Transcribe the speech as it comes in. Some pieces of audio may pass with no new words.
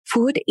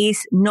food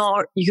is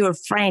not your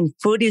friend.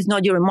 Food is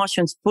not your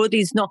emotions. Food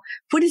is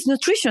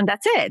nutrition.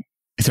 That's it.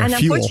 It's our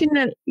fuel.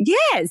 Unfortunately,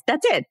 yes,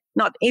 that's it.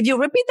 Not if you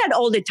repeat that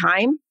all the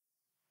time,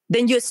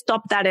 then you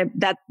stop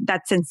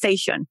that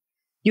sensation.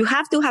 You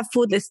have to have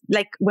food.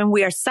 Like when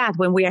we are sad,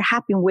 when we are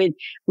happy, we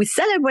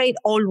celebrate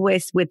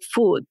always with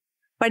food.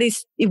 But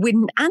if we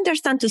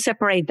understand to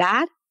separate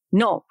that,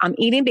 no, I'm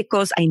eating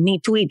because I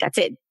need to eat. That's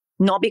it.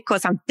 Not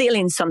because I'm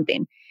feeling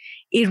something.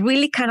 It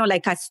really kind of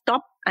like a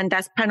stop. And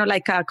that's kind of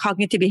like a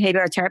cognitive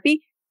behavioral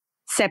therapy.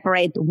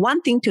 Separate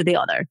one thing to the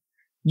other.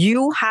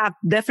 You have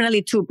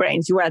definitely two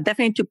brains. You are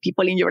definitely two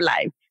people in your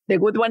life. The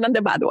good one and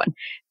the bad one.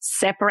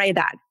 Separate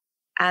that.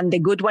 And the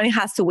good one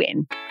has to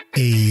win.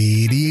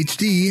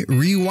 ADHD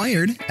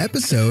Rewired,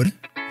 episode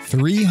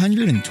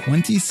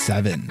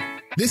 327.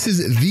 This is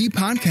the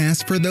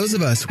podcast for those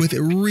of us with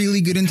really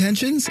good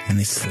intentions and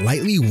a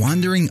slightly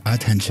wandering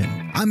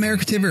attention. I'm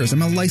Eric Tivers.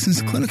 I'm a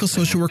licensed clinical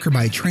social worker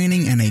by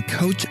training and a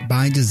coach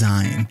by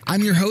design.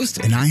 I'm your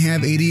host and I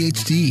have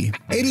ADHD.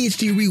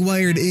 ADHD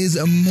Rewired is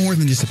more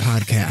than just a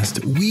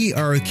podcast. We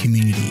are a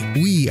community.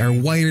 We are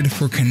wired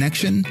for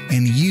connection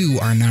and you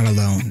are not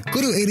alone. Go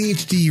to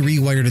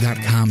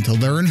ADHDrewired.com to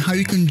learn how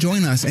you can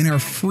join us in our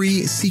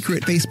free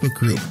secret Facebook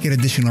group. Get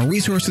additional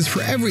resources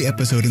for every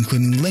episode,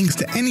 including links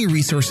to any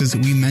resources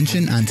we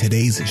mention on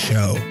today's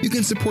show. You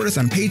can support us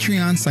on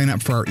Patreon, sign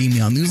up for our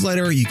email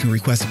newsletter. You can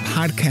request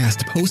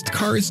podcast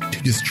postcards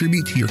to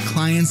distribute to your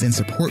clients and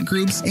support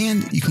groups.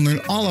 And you can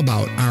learn all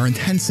about our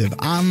intensive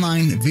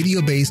online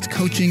video-based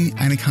coaching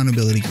and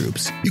accountability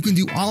groups. You can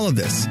do all of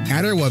this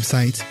at our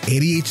website,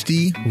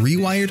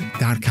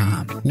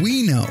 ADHDrewired.com.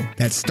 We know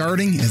that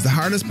starting is the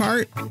hardest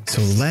part,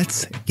 so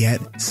let's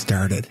get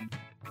started.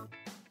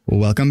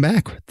 Welcome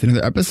back to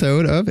another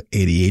episode of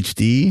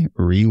ADHD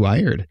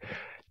Rewired.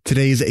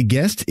 Today's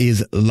guest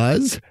is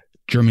Luz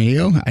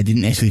Jaramillo. I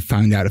didn't actually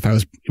find out if I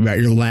was about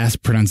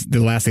the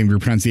last name of your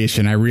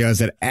pronunciation. I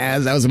realized that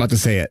as I was about to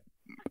say it.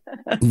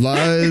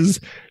 Luz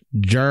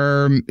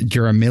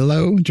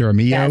Jaramillo.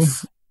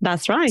 Yes,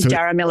 that's right. So,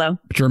 Jaramillo.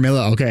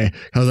 Okay.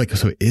 I was like,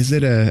 so is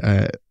it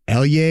a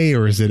Elye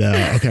or is it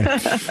okay?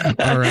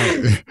 All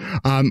right.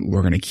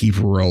 We're going to keep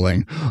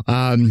rolling.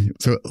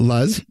 So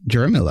Luz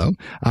Jaramillo,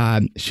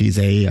 she's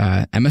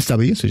a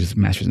MSW, so she's a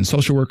master's in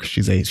social work.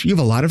 You have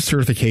a lot of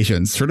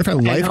certifications: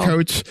 certified life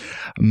coach,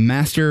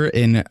 master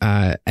in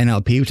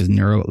NLP, which is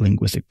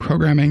Neuro-Linguistic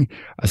programming,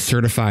 a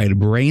certified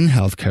brain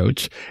health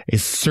coach, a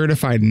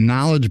certified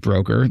knowledge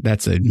broker.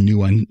 That's a new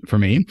one for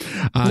me.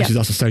 She's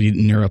also studied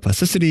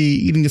neuroplasticity,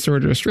 eating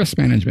disorder, stress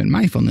management,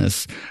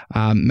 mindfulness,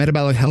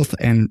 metabolic health,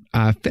 and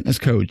fitness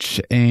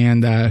coach,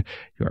 and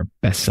you're a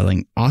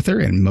best-selling author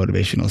and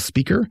motivational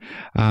speaker.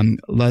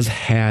 Luz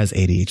has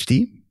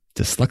ADHD,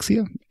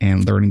 dyslexia,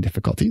 and learning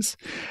difficulties.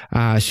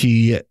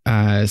 She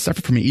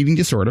suffered from an eating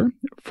disorder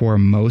for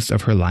most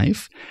of her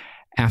life.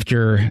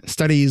 After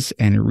studies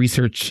and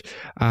research,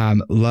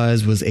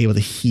 Luz was able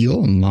to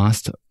heal and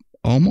lost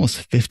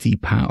almost 50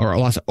 pounds, or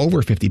lost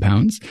over 50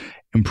 pounds,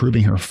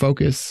 improving her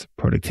focus,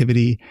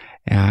 productivity,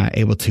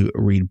 able to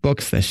read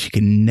books that she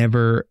could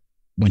never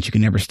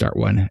start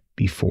one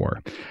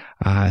before.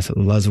 So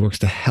Luz works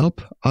to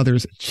help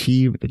others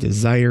achieve the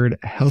desired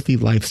healthy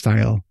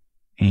lifestyle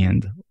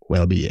and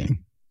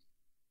well-being.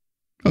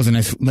 That was a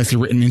nicely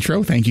written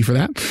intro. Thank you for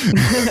that.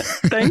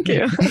 Thank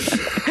you.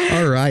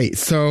 All right.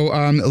 So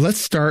let's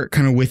start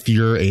kind of with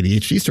your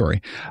ADHD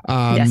story.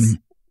 Yes.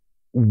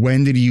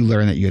 When did you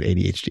learn that you had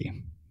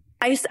ADHD?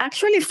 It's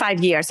actually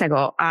 5 years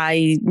ago.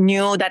 I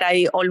knew that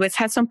I always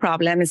had some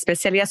problems,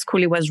 especially at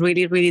school. It was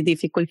really, really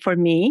difficult for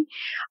me.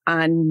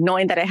 And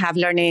knowing that I have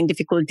learning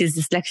difficulties,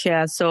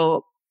 dyslexia,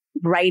 so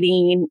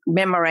writing,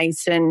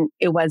 memorizing,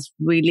 it was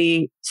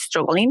really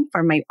struggling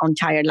for my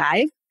entire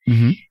life.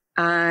 Mm-hmm.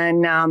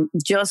 And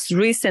just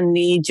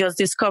recently, just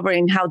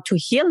discovering how to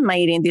heal my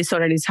eating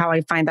disorder is how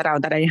I find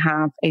out that I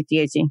have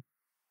ADHD.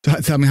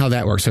 Tell me how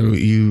that works. So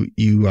you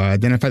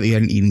identified that you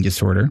had an eating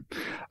disorder,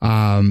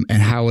 and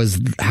how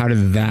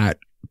did that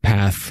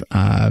path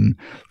lead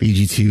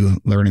you to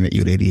learning that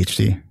you had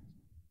ADHD?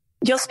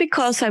 Just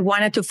because I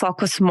wanted to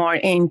focus more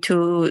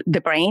into the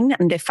brain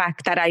and the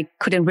fact that I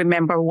couldn't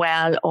remember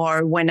well,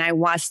 or when I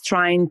was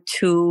trying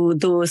to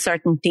do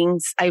certain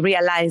things, I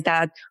realized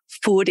that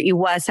food, it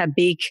was a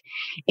big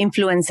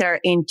influencer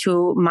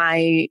into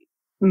my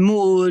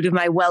mood,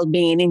 my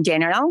well-being in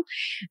general.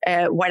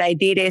 What I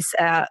did is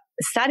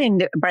studying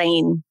the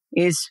brain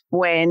is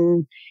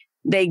when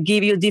they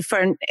give you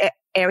different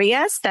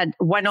areas, that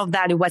one of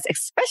that was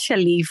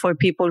especially for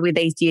people with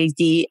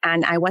ADHD.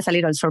 And I was a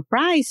little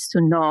surprised to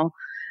know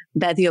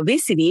that the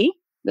obesity,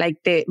 like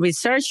the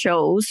research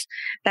shows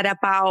that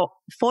about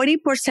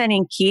 40%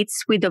 in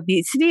kids with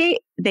obesity,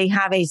 they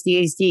have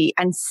ADHD,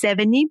 and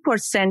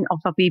 70% of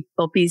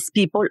obese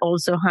people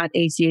also had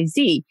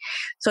ADHD.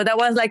 So that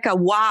was like a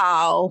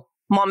wow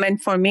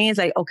moment for me. It's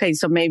like, okay,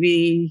 so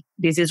maybe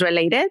this is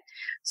related.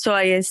 So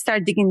I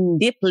started digging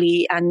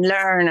deeply and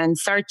learn and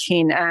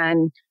searching,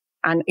 and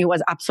And it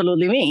was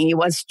absolutely me. It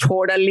was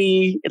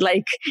totally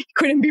like,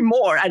 couldn't be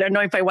more. I don't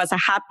know if I was a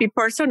happy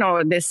person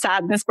or the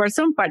sadness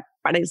person, but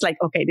it's like,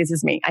 okay, this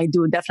is me. I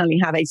do definitely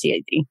have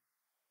ADHD.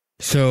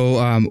 So,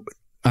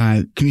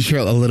 can you share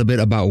a little bit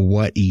about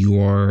what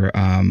your,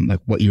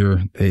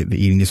 the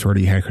eating disorder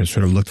you had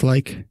sort of looked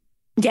like?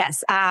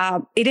 Yes.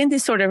 Eating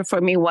disorder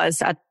for me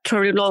was a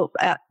total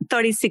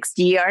 36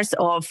 years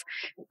of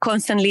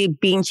constantly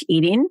binge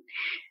eating.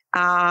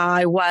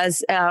 I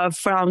was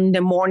from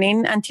the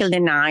morning until the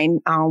night.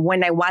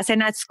 When I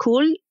wasn't at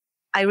school,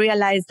 I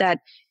realized that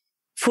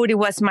food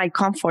was my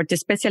comfort,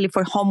 especially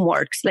for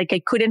homeworks. Like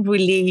I couldn't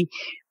really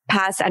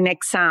pass an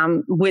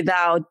exam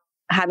without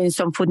having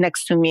some food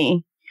next to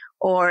me,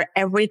 or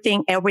every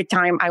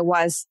time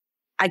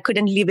I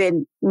couldn't live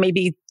in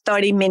maybe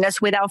 30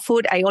 minutes without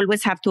food. I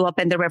always have to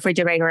open the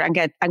refrigerator and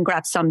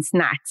grab some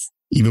snacks.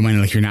 Even when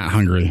like you're not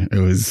hungry, it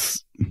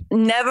was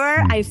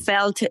never. I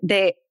felt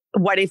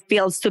what it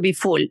feels to be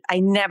full. I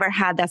never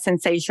had that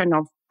sensation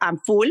of I'm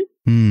full.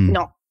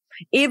 No,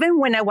 even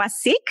when I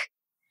was sick,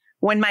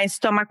 when my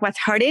stomach was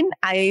hurting,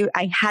 I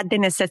had the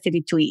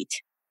necessity to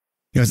eat.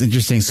 It was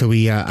interesting. So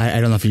I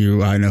don't know if you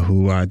know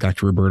who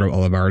Dr. Roberto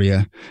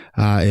Olivardia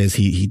is.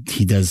 He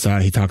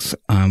talks.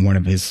 One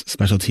of his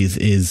specialties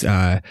is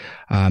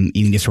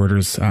eating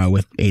disorders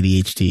with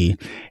ADHD,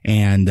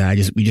 and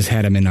we just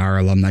had him in our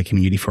alumni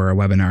community for a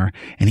webinar,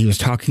 and he was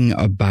talking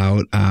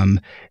about our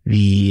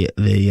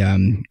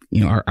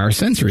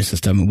sensory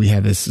system. We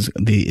have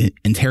the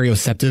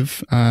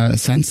interoceptive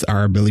sense,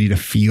 our ability to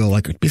feel,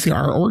 like basically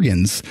our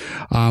organs,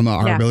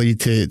 our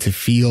ability to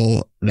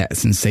feel that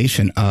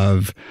sensation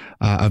of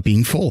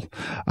being full.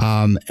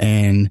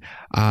 The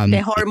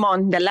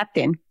hormone, the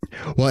leptin.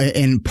 Well,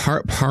 and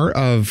part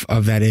of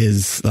that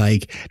is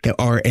like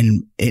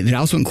and it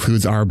also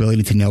includes our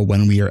ability to know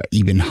when we are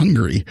even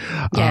hungry.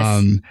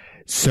 Yes.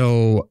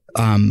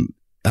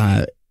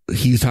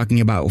 He was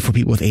talking about for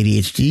people with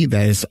ADHD,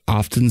 that is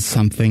often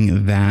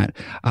something that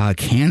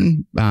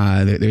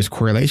there's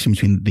correlation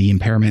between the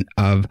impairment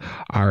of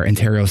our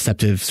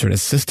interoceptive sort of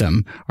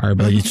system, our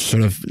ability to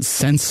sort of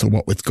sense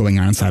what's going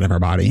on inside of our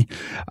body,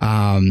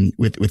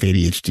 with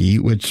ADHD,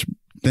 which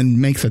then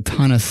makes a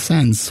ton of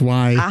sense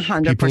why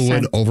 100%. People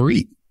would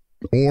overeat.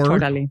 Or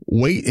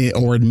wait,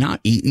 or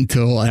not eat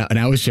until, and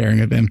I was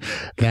sharing with him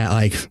that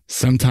like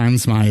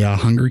sometimes my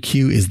hunger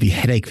cue is the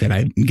headache that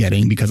I'm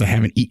getting because I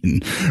haven't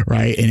eaten,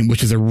 right? And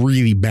which is a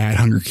really bad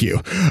hunger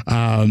cue.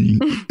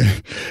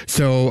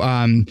 So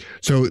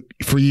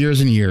for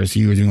years and years,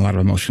 you were doing a lot of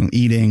emotional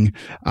eating.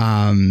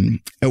 At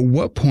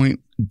what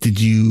point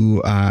did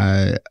you,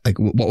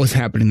 what was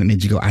happening that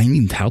made you go, I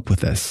need help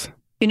with this?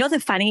 You know, the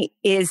funny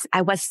is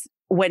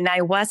when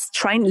I was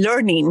trying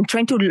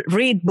to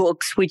read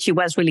books, which it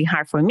was really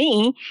hard for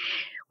me,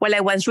 while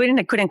I was reading,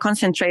 I couldn't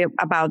concentrate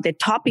about the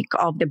topic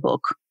of the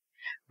book,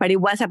 but it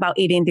was about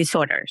eating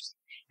disorders,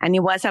 and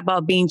it was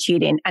about binge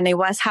eating, and it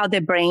was how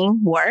the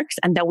brain works,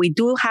 and that we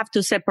do have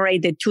to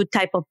separate the two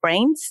types of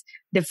brains,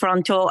 the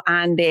frontal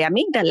and the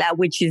amygdala,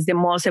 which is the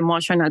most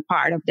emotional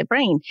part of the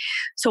brain.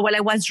 So while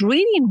I was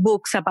reading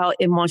books about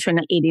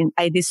emotional eating,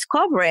 I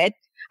discovered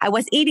I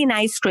was eating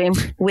ice cream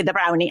with a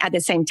brownie at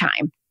the same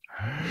time.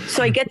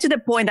 So I get to the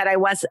point that I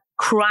was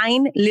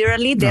crying,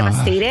 literally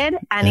devastated,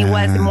 and it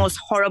was the most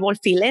horrible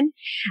feeling.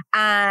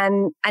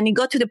 And it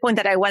got to the point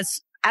that I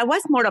was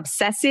more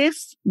obsessive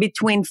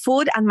between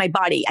food and my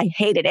body. I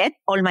hated it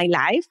all my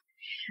life.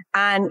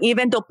 And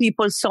even though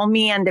people saw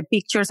me and the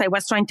pictures, I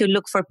was trying to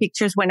look for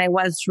pictures when I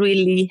was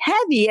really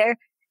heavier.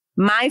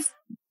 My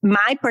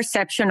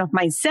perception of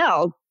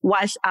myself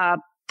was a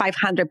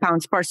 500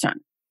 pounds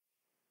person,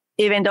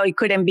 even though it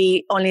couldn't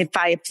be only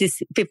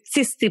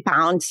 60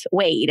 pounds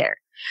weighter.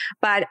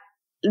 But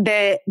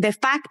the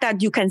fact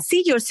that you can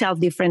see yourself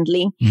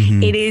differently,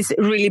 it is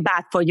really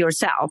bad for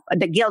yourself.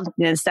 The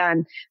guiltness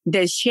and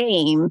the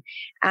shame.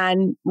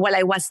 And while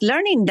I was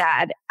learning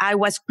that, I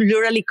was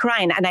literally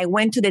crying, and I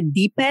went to the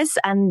deepest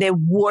and the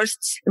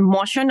worst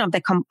emotion of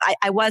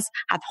I was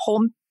at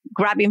home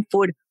grabbing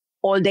food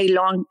all day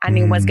long, and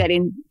it was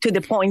getting to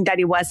the point that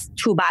it was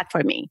too bad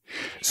for me.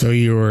 So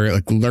you were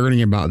like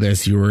learning about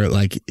this, you were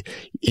like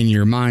in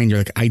your mind, you're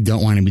like, I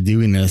don't want to be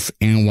doing this.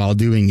 And while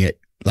doing it,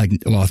 like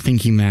while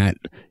thinking that,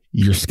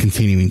 you're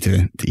continuing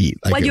to eat.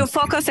 Well, your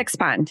focus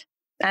expand.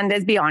 And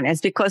let's be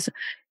honest, because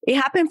it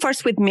happened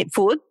first with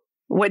food,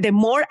 where the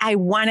more I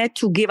wanted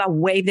to give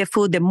away the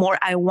food, the more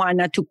I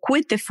wanted to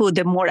quit the food,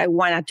 the more I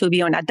wanted to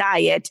be on a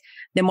diet,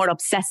 the more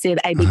obsessive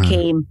I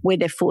became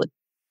with the food.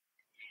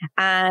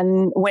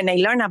 And when I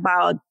learned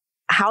about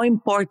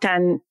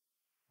ADHD,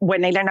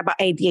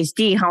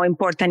 how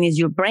important is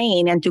your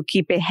brain and to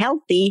keep it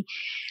healthy,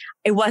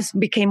 it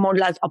became more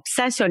like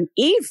obsession.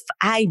 If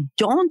I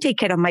don't take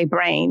care of my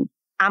brain,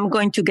 I'm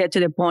going to get to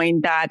the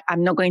point that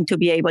I'm not going to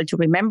be able to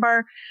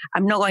remember.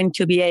 I'm not going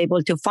to be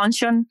able to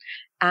function.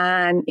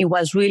 And it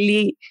was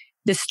really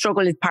the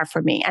struggle part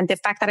for me. And the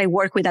fact that I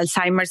worked with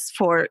Alzheimer's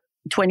for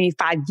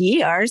 25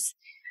 years,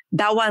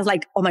 that was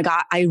like, oh my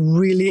God, I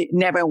really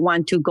never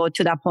want to go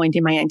to that point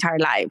in my entire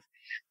life.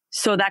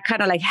 So that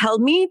kind of like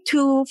helped me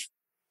to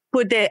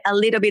put a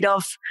little bit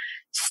of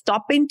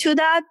stop into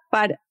that.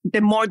 But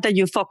the more that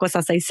you focus,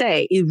 as I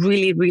say, it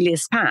really, really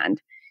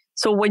expands.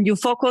 So when you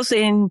focus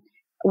in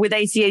with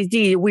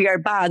ADHD, we are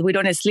bad. We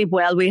don't sleep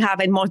well. We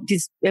have emotional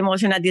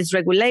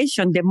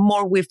dysregulation. The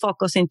more we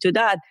focus into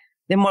that,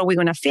 the more we're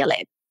going to feel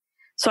it.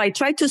 So I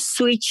try to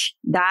switch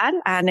that.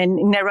 And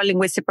in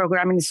neuro-linguistic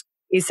programming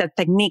is a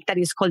technique that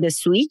is called the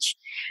switch.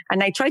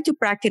 And I try to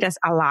practice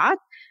a lot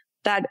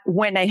that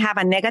when I have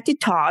a negative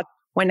thought,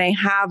 when I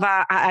have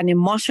an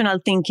emotional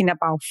thinking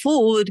about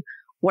food,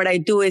 what I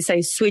do is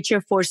I switch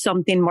it for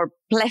something more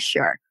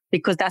pleasure,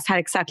 because that's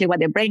exactly what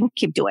the brain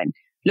keep doing.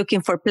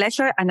 Looking for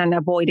pleasure and then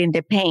avoiding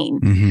the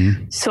pain.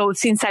 Mm-hmm. So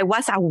since I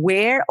was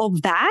aware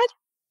of that,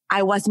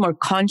 I was more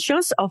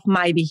conscious of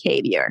my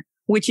behavior,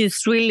 which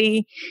is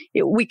really,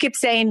 we keep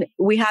saying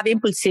we have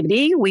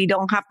impulsivity. We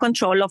don't have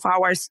control of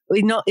ours.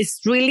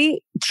 It's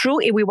really true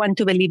if we want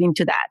to believe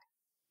into that.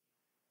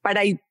 But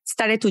I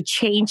started to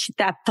change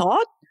that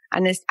thought.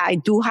 And I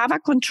do have a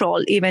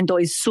control, even though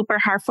it's super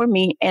hard for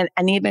me. And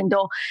even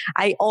though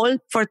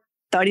for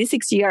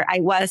 36 years, I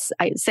was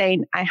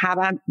saying I have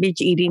a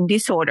binge eating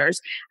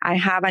disorders. I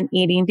have an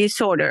eating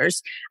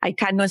disorders. I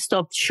cannot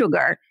stop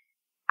sugar.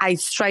 I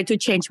try to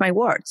change my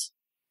words.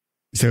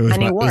 So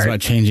it was about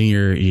changing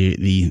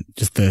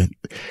because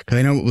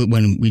I know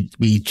when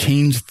we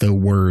change the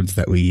words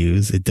that we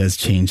use, it does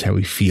change how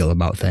we feel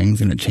about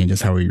things, and it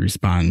changes how we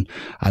respond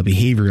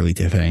behaviorally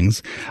to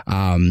things.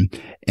 And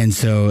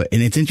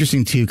it's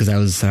interesting too, because I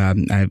was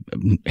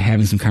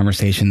having some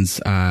conversations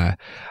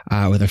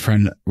with a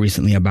friend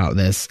recently about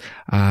this.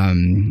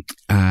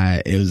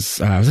 I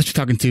was actually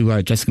talking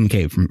to Jessica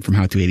McCabe from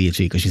How to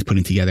ADHD, because she's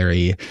putting together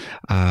a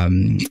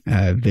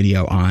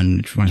video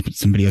on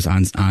some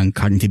videos on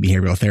cognitive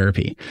behavioral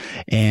therapy,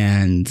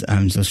 and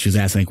so she was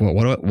asking, like, well,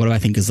 what do I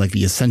think is like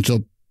the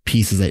essential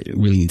pieces that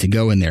really need to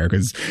go in there?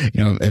 Because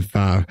if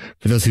for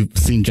those who've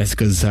seen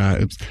Jessica's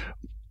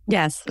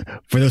yes,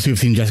 for those who've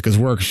seen Jessica's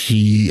work,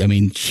 she's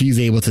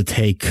able to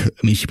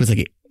she puts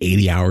like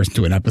 80 hours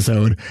into an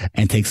episode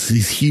and takes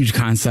these huge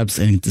concepts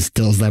and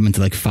distills them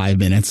into like 5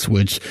 minutes,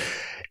 which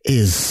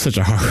is such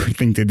a hard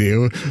thing to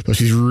do. So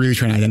she's really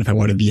trying to identify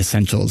what are the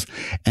essentials.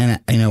 And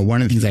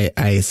one of the things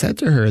I said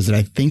to her is that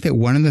I think that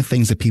one of the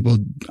things that people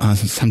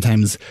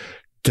sometimes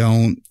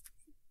don't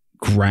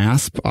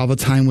grasp all the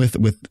time with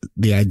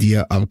the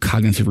idea of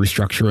cognitive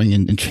restructuring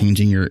and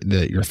changing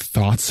your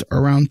thoughts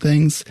around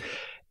things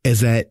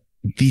is that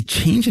the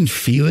change in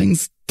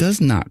feelings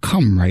does not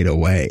come right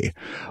away.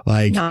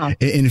 Like, no.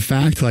 In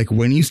fact, like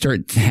when you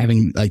start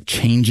having like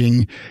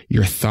changing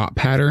your thought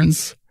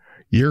patterns,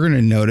 you're going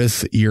to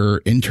notice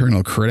your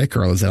internal critic,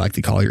 or as I like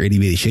to call your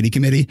itty-bitty shitty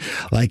committee,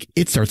 like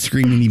it starts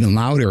screaming even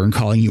louder and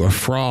calling you a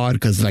fraud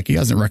because like he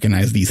doesn't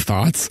recognize these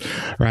thoughts,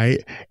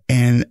 right?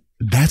 And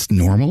that's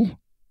normal.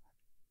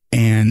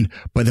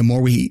 But the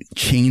more we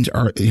change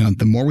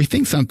the more we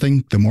think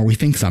something, the more we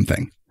think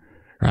something,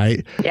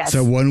 right? Yes.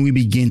 So when we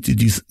begin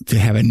to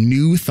have a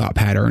new thought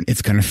pattern,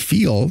 it's going to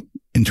feel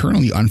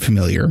internally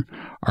unfamiliar.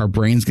 Our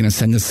brain's going to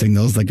send us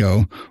signals that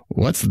go,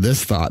 what's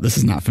this thought? This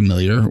is not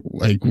familiar.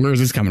 Like, where is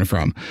this coming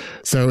from?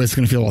 So it's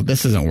going to feel, well,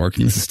 this isn't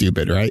working. This is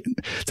stupid, right?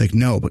 It's like,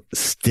 no, but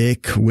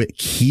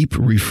keep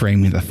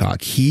reframing the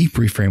thought.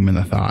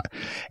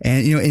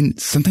 And, and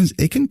sometimes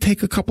it can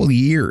take a couple of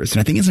years.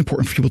 And I think it's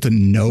important for people to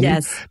know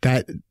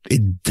that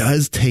it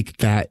does take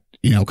that,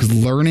 because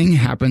learning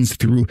happens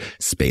through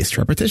spaced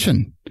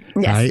repetition,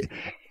 right?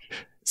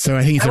 So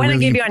I think I want to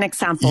give you an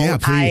example. Yeah,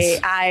 please.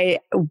 I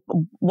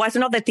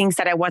one of the things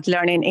that I was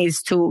learning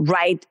is to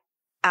write,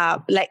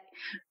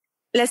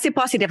 let's say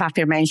positive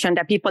affirmation,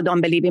 that people don't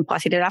believe in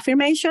positive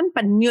affirmation,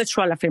 but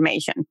neutral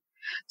affirmation.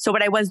 So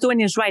what I was doing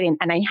is writing,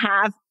 and I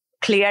have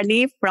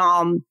clearly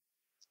from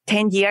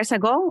 10 years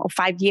ago or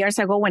 5 years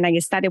ago when I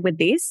started with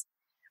this,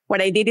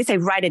 what I did is I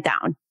write it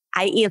down.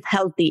 I eat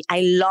healthy.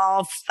 I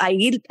love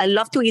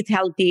to eat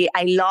healthy.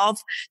 I love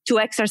to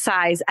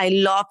exercise. I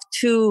love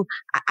to,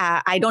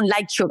 I don't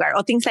like sugar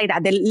or things like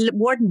that. The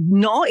word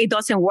no, it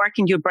doesn't work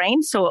in your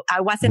brain. So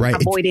I wasn't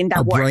avoiding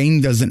that word. Our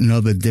brain doesn't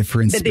know the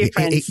difference.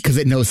 Because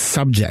it knows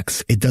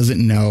subjects. It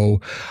doesn't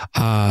know,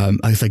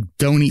 it's like,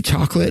 don't eat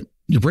chocolate.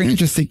 Your brain is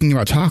just thinking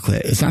about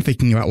chocolate. It's not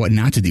thinking about what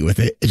not to do with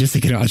it. It's just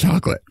thinking about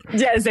chocolate.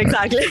 Yes,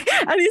 exactly.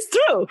 And it's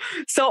true.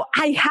 So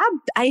I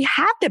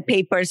have the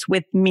papers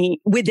with me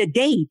with the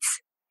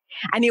dates,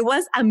 and it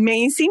was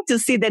amazing to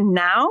see that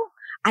now.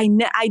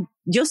 I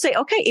just say,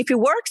 okay, if it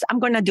works, I'm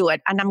going to do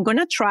it, and I'm going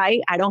to try.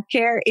 I don't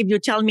care if you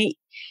tell me,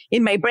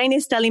 in my brain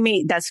is telling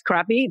me that's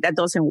crappy. That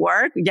doesn't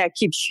work. Yeah,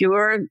 keep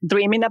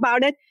dreaming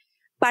about it.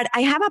 But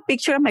I have a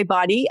picture of my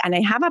body, and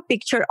I have a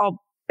picture of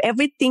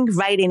everything,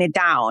 writing it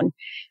down.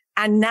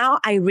 And now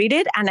I read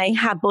it and I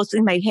have both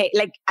in my head.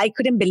 Like, I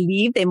couldn't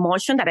believe the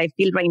emotion that I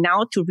feel right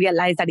now to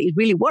realize that it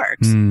really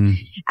works.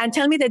 And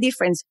tell me the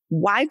difference.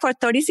 Why for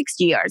 36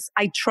 years,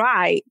 I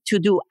tried to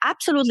do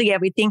absolutely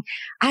everything.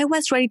 I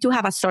was ready to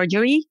have a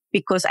surgery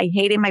because I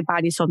hated my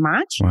body so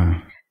much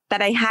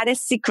that I had it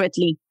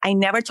secretly. I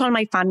never told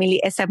my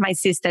family except my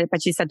sister,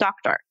 but she's a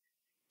doctor.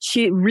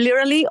 She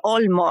literally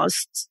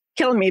almost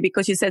killed me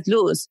because she said,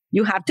 Luz,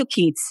 you have 2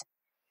 kids.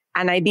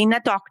 And I've been a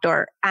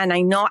doctor and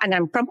I know, and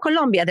I'm from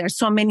Colombia. There's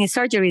so many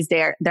surgeries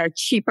there that are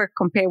cheaper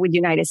compared with the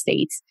United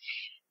States.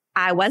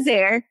 I was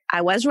there.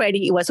 I was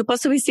ready. It was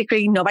supposed to be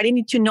secret. Nobody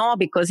need to know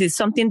because it's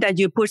something that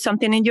you put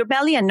something in your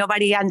belly and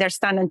nobody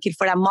understand until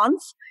for a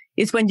month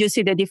is when you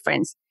see the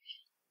difference.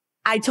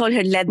 I told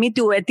her, let me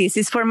do it. This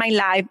is for my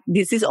life.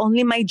 This is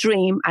only my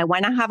dream. I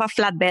want to have a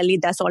flat belly.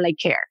 That's all I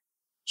care.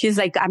 She's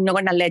like, I'm not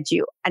going to let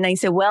you. And I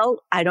said,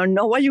 well, I don't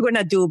know what you're going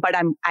to do, but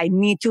I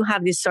need to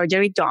have this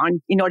surgery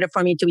done in order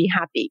for me to be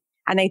happy.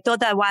 And I thought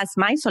that was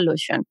my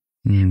solution.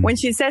 When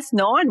she says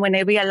no, and when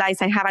I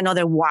realized I have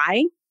another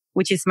why,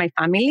 which is my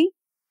family,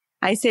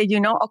 I said,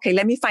 okay,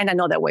 let me find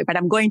another way, but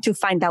I'm going to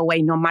find that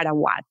way no matter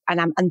what.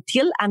 And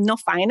until I'm not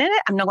finding it,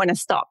 I'm not going to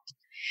stop.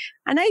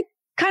 And I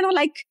kind of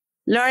like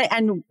learn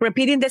and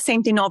repeating the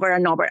same thing over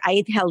and over. I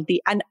eat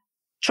healthy. And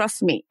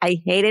trust me,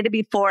 I hated it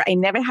before. I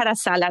never had a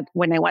salad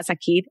when I was a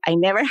kid. I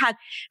never had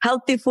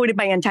healthy food in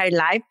my entire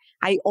life.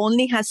 I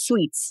only had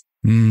sweets,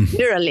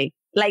 literally.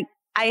 Like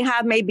I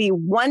have maybe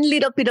one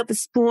little bit of a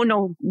spoon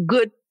of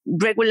good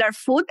regular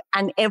food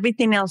and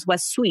everything else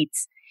was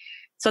sweets.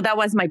 So that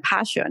was my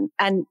passion.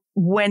 And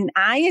when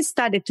I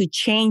started to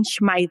change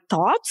my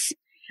thoughts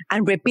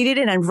and repeated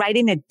it and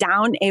writing it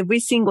down every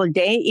single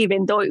day,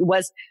 even though it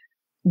was,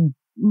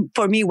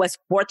 for me, it was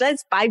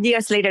worthless, 5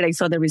 years later, I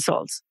saw the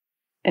results.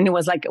 And it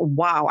was like,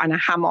 wow, an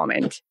aha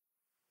moment.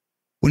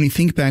 When you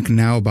think back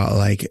now about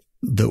like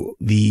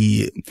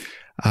the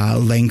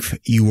length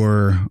you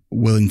were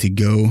willing to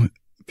go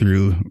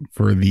through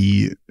for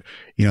the,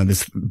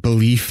 this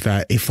belief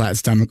that a flat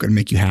stomach would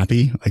make you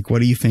happy, like, what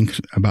do you think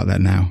about that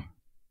now?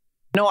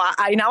 No,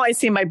 I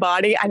see my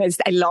body and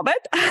I love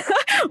it,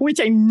 which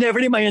I never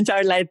in my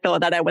entire life thought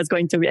that I was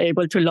going to be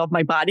able to love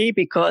my body,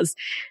 because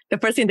the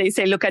first thing they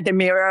say, look at the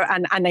mirror.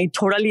 And I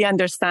totally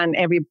understand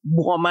every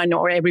woman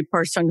or every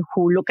person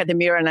who look at the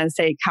mirror and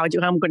say,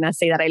 I'm going to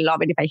say that I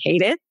love it if I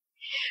hate it.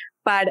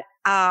 But,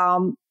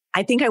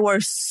 I think I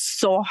work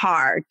so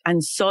hard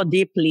and so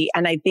deeply.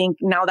 And I think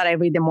now that I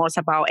read the most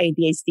about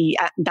ADHD,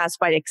 that's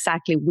what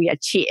exactly we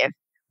achieve.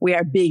 We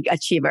are big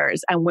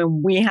achievers. And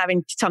when we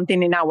having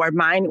something in our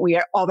mind, we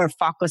are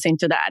over-focusing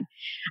to that.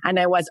 And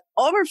I was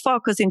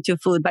over-focusing to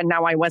food, but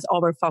now I was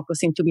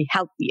over-focusing to be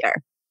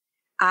healthier.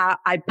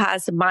 I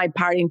passed my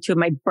part into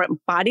my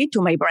body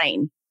to my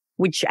brain,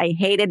 which I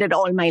hated it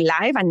all my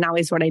life. And now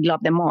is what I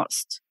love the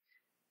most.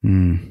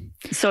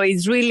 So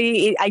it's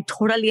really, I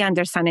totally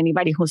understand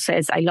anybody who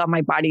says, I love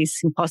my body.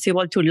 It's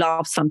impossible to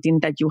love something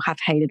that you have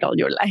hated all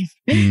your life.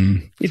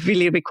 It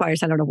really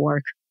requires a lot of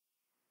work.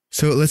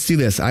 So let's do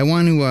this. I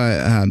want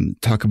to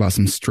talk about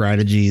some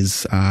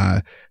strategies,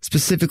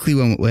 specifically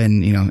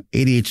when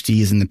ADHD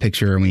is in the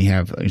picture and we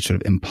have sort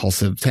of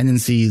impulsive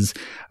tendencies.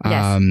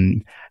 Yes.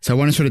 So I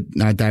want to sort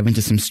of dive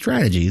into some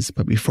strategies.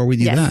 But before we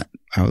do that,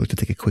 I would like to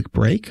take a quick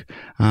break,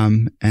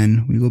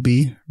 and we will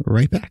be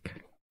right back.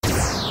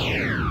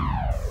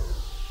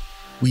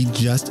 We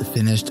just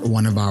finished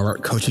one of our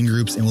coaching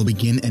groups and we'll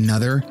begin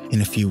another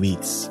in a few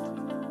weeks.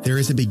 There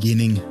is a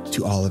beginning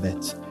to all of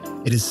it.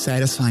 It is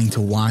satisfying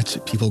to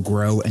watch people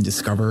grow and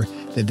discover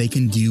that they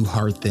can do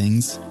hard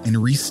things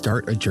and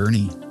restart a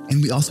journey.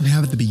 And we also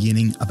have the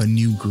beginning of a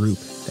new group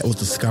that will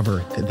discover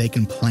that they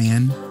can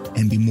plan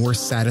and be more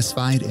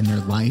satisfied in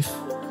their life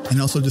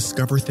and also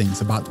discover things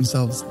about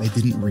themselves they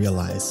didn't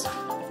realize.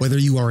 Whether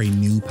you are a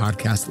new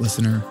podcast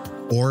listener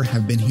or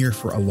have been here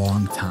for a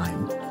long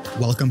time,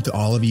 welcome to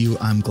all of you.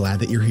 I'm glad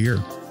that you're here.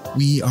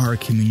 We are a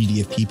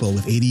community of people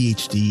with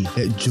ADHD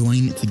that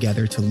join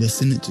together to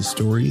listen to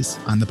stories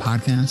on the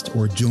podcast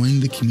or join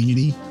the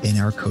community in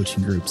our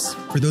coaching groups.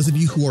 For those of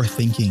you who are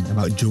thinking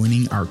about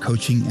joining our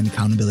coaching and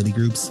accountability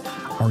groups,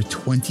 our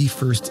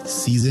 21st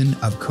season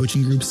of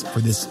coaching groups for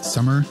this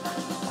summer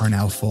are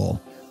now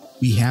full.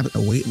 We have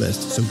a wait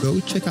list, so go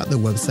check out the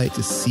website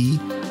to see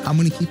how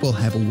many people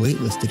have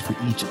waitlisted for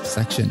each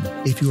section.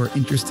 If you are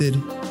interested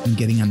in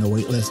getting on the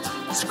wait list,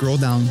 scroll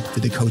down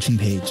to the coaching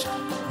page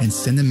and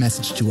send a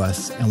message to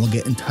us, and we'll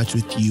get in touch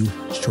with you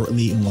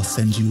shortly and we'll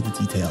send you the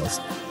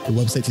details. The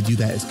website to do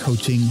that is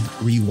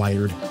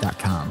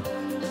coachingrewired.com.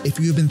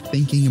 If you have been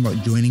thinking about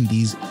joining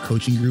these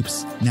coaching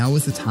groups, now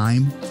is the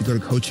time to go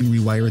to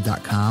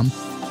coachingrewired.com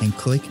and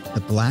click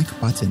the black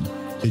button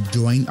to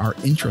join our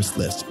interest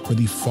list for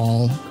the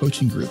fall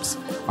coaching groups.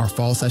 Our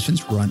fall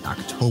sessions run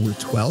October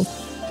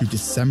 12th through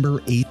December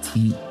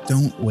 18th.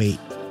 Don't wait.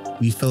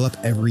 We fill up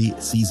every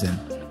season.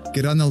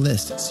 Get on the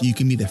list so you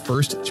can be the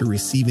first to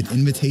receive an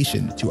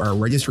invitation to our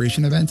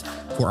registration event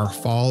for our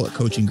fall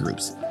coaching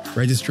groups.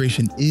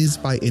 Registration is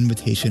by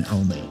invitation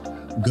only.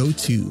 Go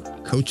to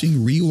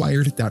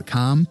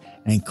coachingrewired.com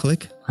and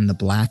click on the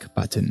black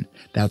button.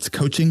 That's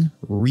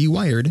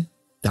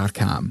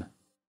coachingrewired.com.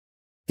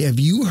 Have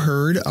you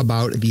heard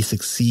about the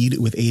Succeed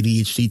with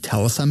ADHD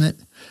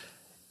telesummit?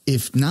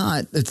 If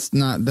not, it's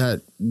not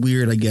that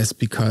weird, I guess,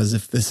 because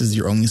if this is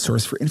your only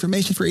source for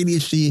information for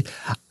ADHD,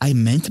 I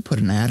meant to put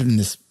an ad in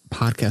this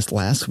podcast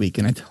last week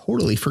and I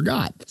totally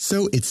forgot.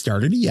 So it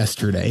started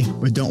yesterday,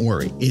 but don't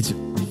worry, it's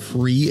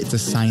free to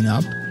sign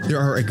up. There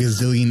are a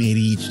gazillion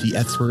ADHD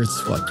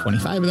experts, like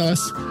 25 of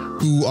us,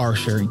 who are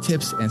sharing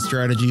tips and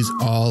strategies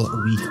all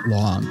week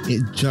long.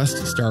 It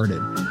just started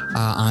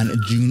on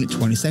June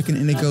 22nd,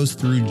 and it goes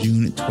through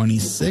June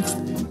 26th,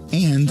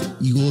 and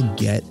you will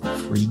get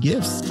free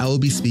gifts. I will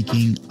be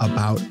speaking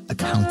about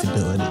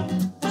accountability.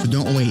 So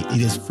don't wait.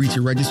 It is free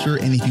to register,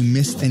 and if you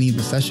missed any of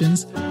the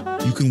sessions,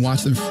 you can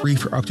watch them free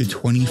for up to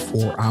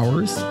 24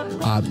 hours.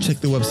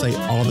 Check the website.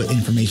 All the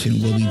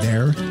information will be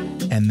there.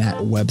 And that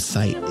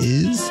website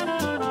is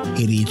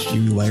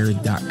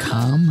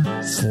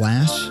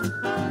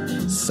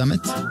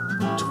ADHDrewired.com/Summit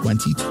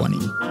 2020.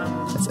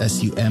 That's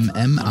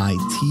SUMMIT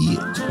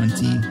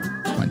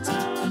 2020.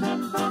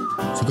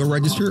 So go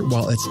register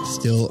while it's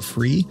still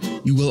free.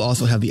 You will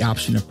also have the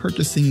option of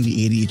purchasing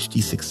the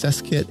ADHD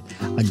Success Kit,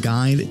 a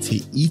guide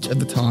to each of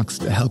the talks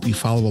to help you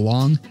follow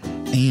along,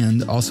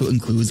 and also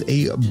includes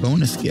a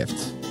bonus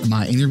gift.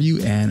 My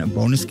interview and a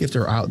bonus gift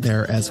are out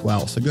there as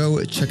well. So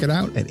go check it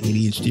out at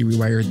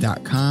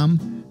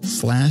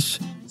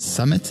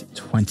ADHDrewired.com/Summit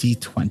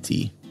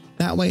 2020.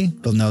 That way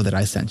they'll know that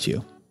I sent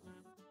you.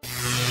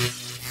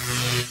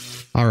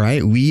 All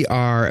right, we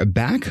are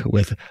back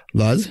with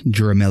Luz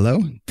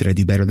Jaramillo. Did I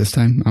do better this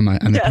time?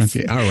 Yes,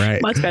 all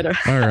right. Much better.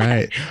 All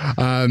right.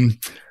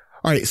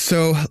 All right.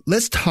 So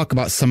let's talk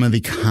about some of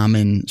the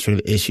common sort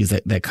of issues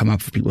that come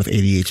up for people with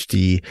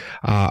ADHD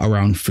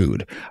around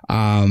food.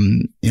 I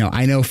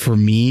know for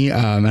me,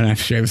 and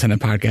I've shared this on a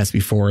podcast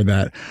before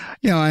that,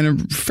 on a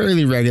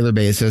fairly regular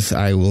basis,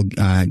 I will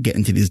get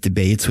into these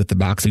debates with the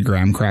box of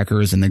graham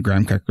crackers, and the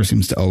graham cracker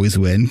seems to always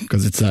win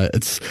because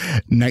it's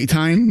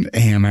nighttime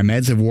and my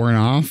meds have worn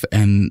off,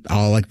 and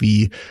I'll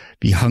the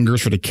hunger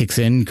sort of kicks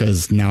in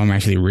because now I'm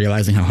actually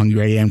realizing how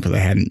hungry I am because I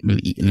hadn't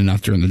really eaten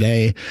enough during the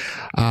day.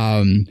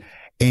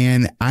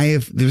 And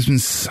there's been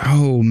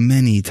so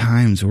many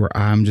times where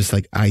I'm just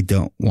I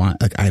don't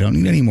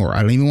need any more.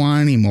 I don't even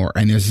want any more.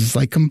 And there's this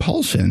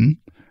compulsion.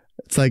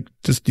 It's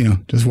just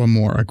one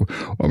more,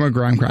 one more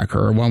graham cracker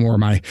or one more.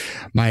 My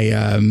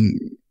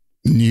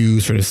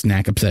new sort of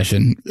snack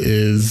obsession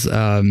is,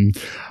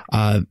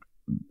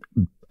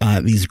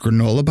 these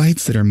granola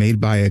bites that are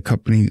made by a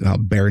company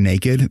called Bare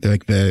Naked.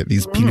 They're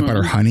these peanut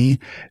butter honey.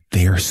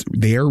 They are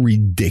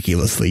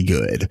ridiculously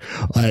good.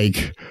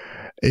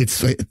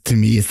 It's to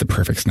me, it's the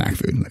perfect snack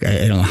food.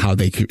 I don't know how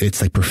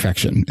it's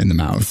perfection in the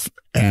mouth.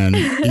 And,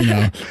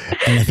 and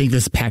I think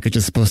this package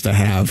is supposed to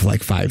have 5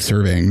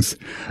 servings.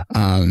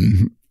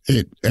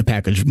 A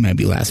package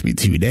maybe lasts me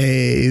 2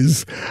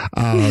 days.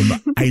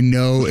 I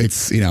know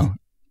it's,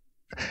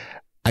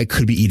 I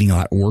could be eating a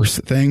lot worse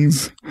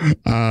things.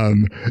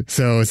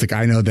 So it's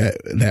I know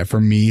that for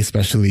me,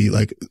 especially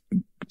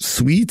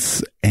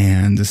sweets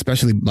and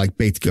especially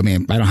baked. I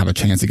mean, I don't have a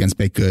chance against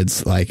baked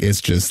goods.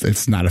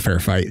 It's not a fair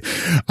fight.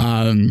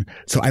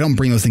 So I don't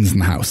bring those things in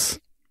the house.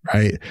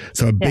 Right.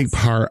 So a big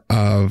part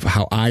of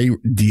how I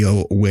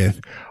deal with,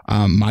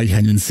 my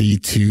tendency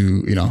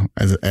to,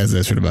 as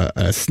a sort of a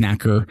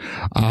snacker,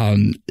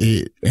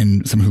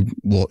 and someone who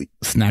will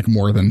snack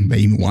more than they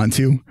even want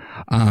to,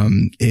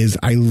 is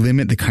I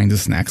limit the kinds of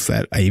snacks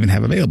that I even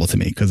have available to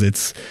me. Cause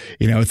it's,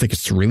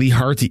 it's really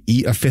hard to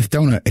eat a 5th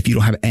donut if you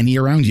don't have any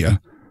around you.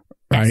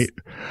 Right.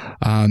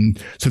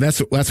 So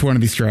that's one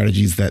of these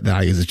strategies that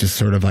I use. It's just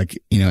sort of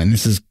and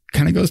this is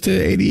kind of goes to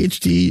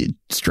ADHD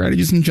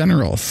strategies in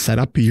general. Set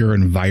up your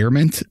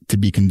environment to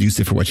be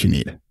conducive for what you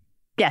need.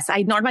 Yes,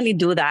 I normally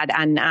do that.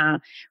 And I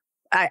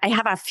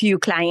have a few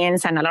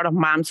clients and a lot of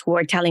moms who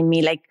are telling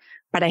me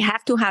but I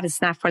have to have a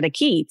snack for the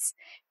kids.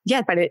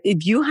 Yeah, but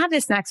if you have the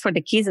snacks for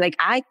the kids,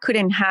 I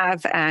couldn't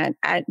have,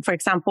 for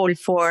example,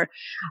 for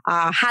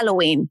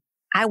Halloween,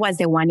 I was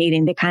the one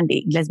eating the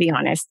candy. Let's be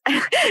honest.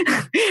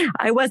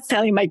 I was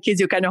telling my kids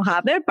you cannot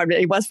have it, but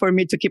it was for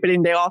me to keep it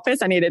in the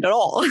office and eat it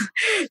all.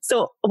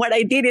 So what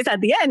I did is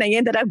at the end, I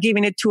ended up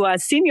giving it to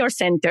senior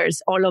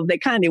centers, all of the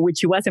candy, which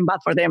wasn't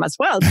bad for them as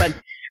well.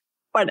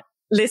 But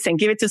listen,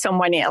 give it to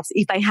someone else.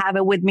 If I have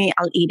it with me,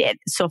 I'll eat it.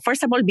 So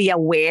first of all, be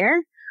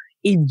aware.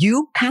 If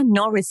you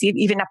cannot receive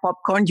even a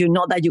popcorn, you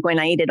know that you're going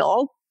to eat it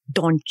all.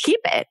 Don't keep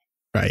it.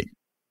 Right.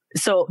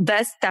 So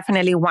that's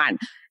definitely one.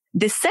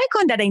 The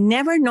second that I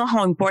never know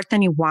how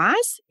important it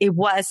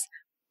was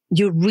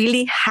you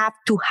really have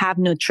to have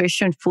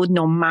nutrition food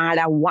no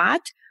matter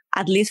what,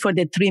 at least for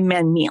the 3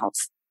 main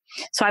meals.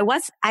 So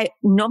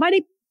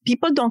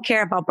people don't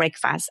care about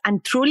breakfast,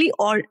 and truly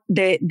all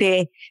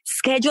the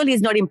schedule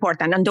is not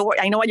important. And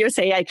I know what you're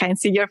saying. I can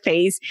see your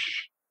face.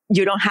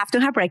 You don't have to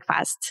have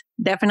breakfast.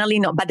 Definitely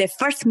not. But the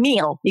first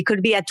meal, it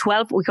could be at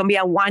 12, it can be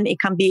at 1,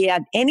 it can be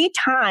at any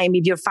time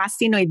if you're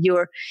fasting or if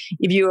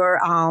you're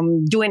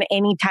doing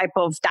any type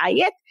of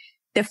diet.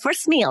 The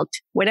first meal,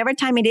 whatever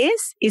time it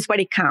is what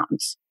it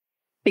counts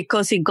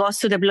because it goes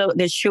to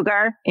the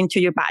sugar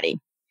into your body.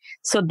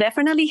 So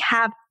definitely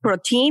have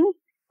protein,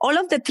 all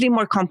of the 3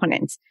 more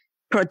components,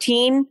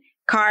 protein,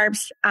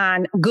 carbs,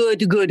 and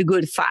good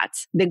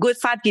fats. The good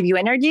fat give you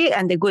energy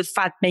and the good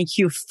fat make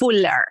you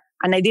fuller.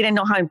 And I didn't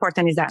know how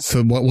important is that.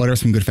 So what are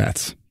some good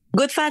fats?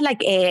 Good fat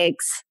like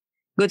eggs,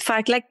 good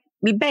fat like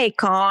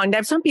bacon.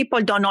 There some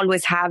people don't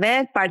always have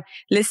it, but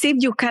let's see if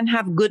you can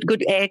have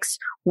good eggs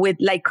with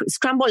like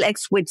scrambled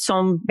eggs with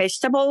some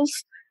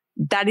vegetables.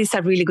 That is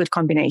a really good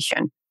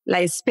combination.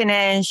 Like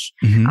spinach.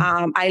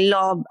 I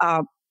love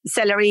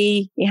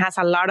celery. It has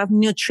a lot of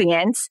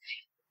nutrients.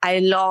 I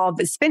love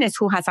spinach,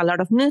 who has a lot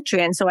of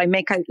nutrients. So I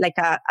make a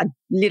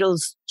little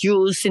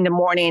juice in the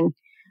morning,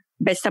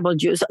 vegetable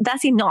juice.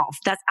 That's enough.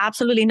 That's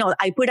absolutely enough.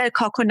 I put a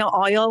coconut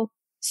oil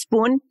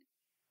spoon.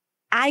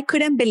 I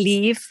couldn't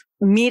believe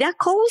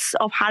miracles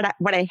of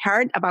what I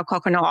heard about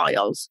coconut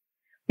oils,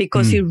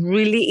 because it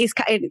really is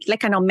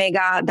like an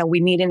omega that we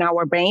need in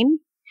our brain.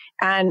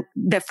 And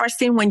the first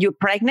thing when you're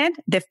pregnant,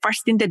 the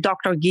first thing the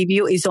doctor give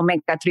you is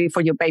omega-3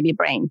 for your baby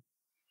brain.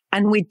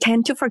 And we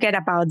tend to forget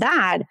about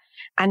that.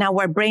 And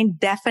our brain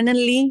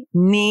definitely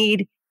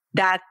need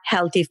that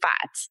healthy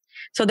fats.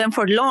 So then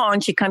for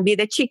lunch, it can be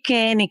the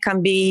chicken, it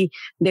can be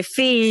the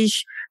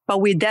fish, but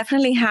we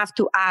definitely have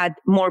to add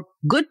more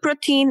good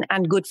protein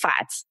and good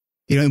fats.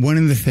 You know, one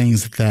of the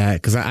things that,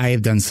 because I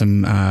have done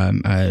some,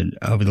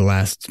 over the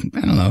last,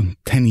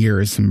 10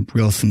 years, some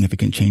real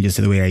significant changes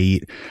to the way I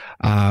eat,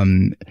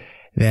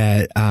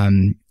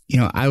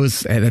 I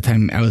was at that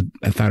time,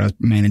 I thought I was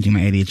managing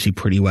my ADHD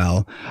pretty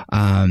well.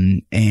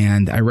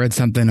 And I read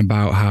something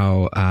about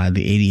how,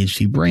 the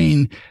ADHD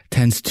brain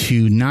tends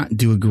to not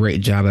do a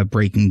great job at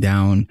breaking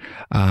down,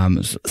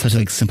 such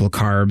like simple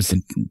carbs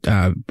and,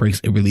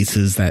 it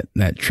releases that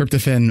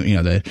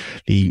tryptophan,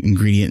 the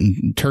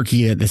ingredient in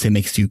turkey that they say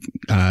makes you,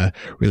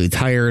 really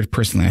tired.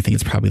 Personally, I think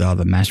it's probably all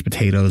the mashed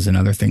potatoes and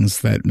other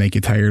things that make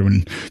you tired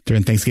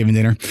during Thanksgiving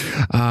dinner.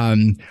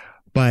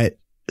 But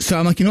so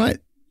I'm like, you know what?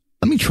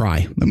 Let me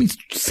try. Let me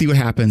see what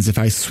happens if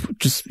I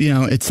just,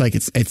 it's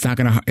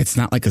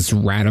not like this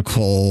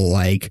radical,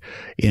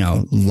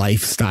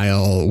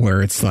 lifestyle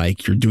where it's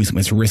like you're doing something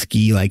that's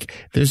risky. Like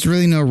there's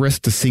really no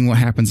risk to seeing what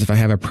happens if I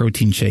have a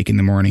protein shake in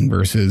the morning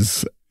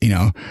versus,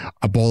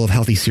 a bowl of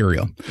healthy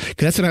cereal.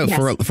 Cause that's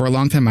what for a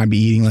long time I'd be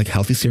eating like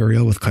healthy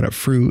cereal with cut up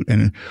fruit,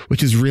 and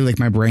which is really like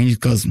my brain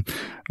just goes,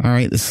 all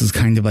right, this is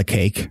kind of like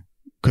cake,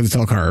 because it's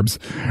all carbs,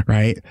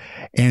 right?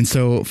 And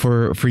so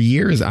for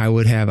years, I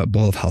would have a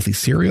bowl of healthy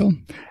cereal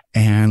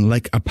and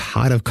like a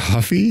pot of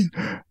coffee,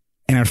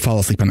 and I'd fall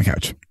asleep on the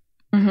couch,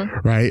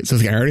 right? So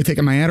it's like I already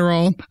taken my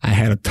Adderall. I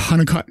had a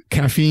ton of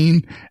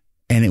caffeine.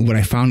 And what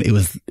I found, it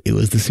was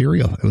the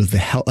cereal. It was the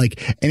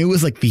and it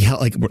was like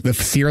the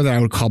cereal that I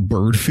would call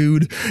bird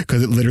food,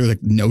 because it literally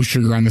like no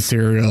sugar on the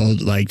cereal,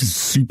 like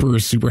super,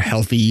 super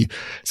healthy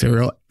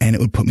cereal. And it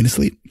would put me to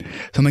sleep. So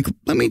I'm like,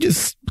 let me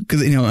just,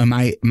 because,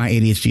 my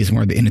ADHD is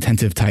more the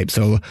inattentive type.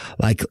 So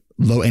like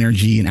low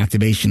energy and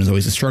activation is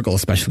always a struggle,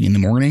 especially in the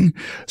morning.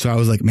 So I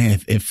was like, man,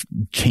 if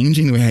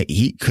changing the way I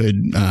eat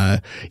could,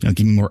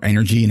 give me more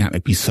energy and not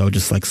make me so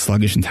just like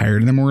sluggish and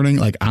tired in the morning,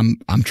 like I'm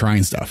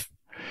trying stuff.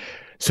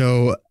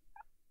 So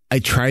I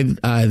tried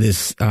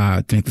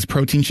to make this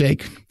protein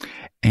shake.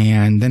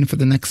 And then for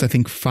the next, I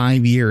think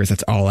 5 years,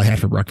 that's all I had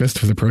for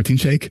breakfast was a protein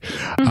shake.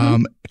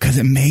 Cause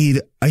it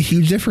made a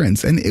huge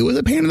difference. And it was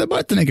a pain in the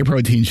butt to make a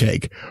protein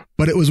shake,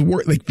 but it was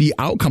the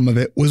outcome of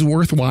it was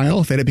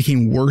worthwhile, that it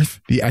became worth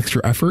the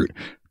extra effort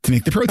to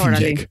make the protein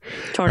shake.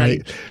 Totally.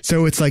 Right?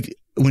 So it's like,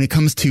 when it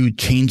comes to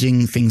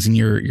changing things in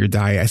your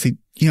diet, I say,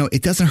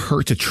 it doesn't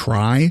hurt to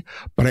try,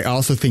 but I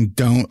also think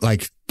don't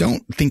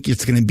think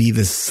it's going to be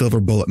this silver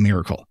bullet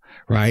miracle,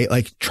 right?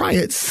 Like try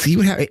it, see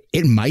what happens.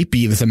 It might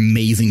be this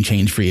amazing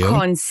change for you.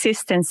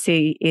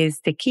 Consistency is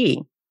the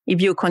key.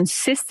 If you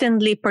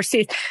consistently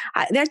persist,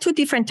 there are two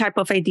different types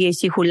of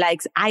ADHD who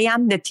likes, I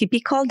am the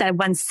typical that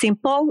wants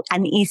simple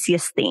and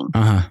easiest thing.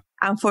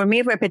 And for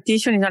me,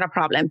 repetition is not a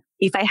problem.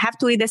 If I have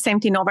to eat the same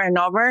thing over and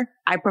over,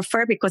 I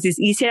prefer, because it's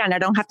easier and I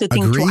don't have to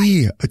think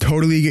twice. I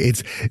totally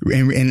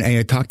agree. And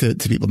I talk to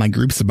people in my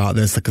groups about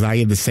this, because I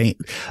have the same,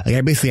 I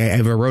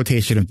have a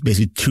rotation of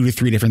basically 2 to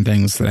 3 different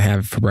things that I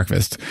have for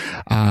breakfast.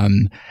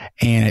 And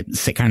I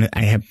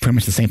have pretty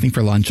much the same thing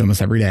for lunch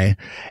almost every day.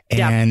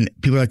 And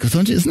people are like,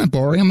 lunch, isn't that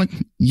boring? I'm like,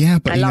 yeah,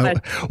 but I love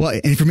it. Well,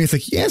 and for me, it's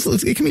like, yes,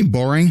 it can be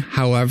boring.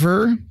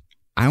 However,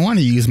 I want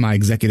to use my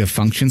executive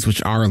functions,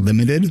 which are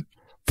limited,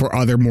 for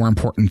other more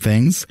important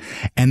things.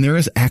 And there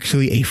is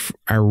actually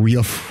a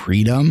real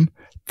freedom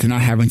to not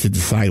having to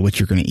decide what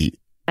you're going to eat.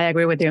 I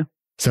agree with you.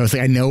 So it's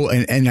like, I know,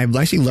 and I've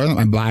actually learned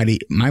that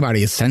my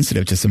body is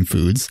sensitive to some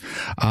foods.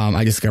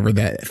 I discovered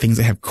that things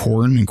that have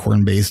corn and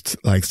corn-based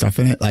like stuff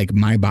in it, like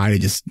my body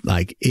just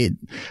like it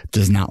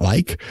does not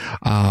like.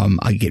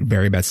 I get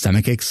very bad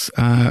stomach aches,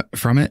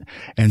 from it.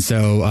 And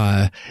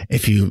so,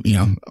 if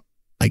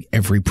like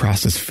every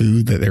processed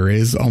food that there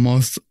is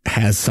almost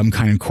has some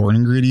kind of corn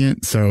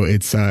ingredient. So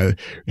it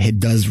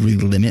does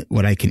really limit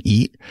what I can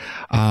eat.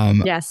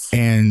 Yes.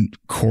 And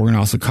corn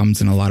also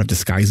comes in a lot of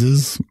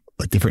disguises,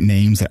 like different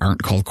names that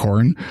aren't called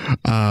corn.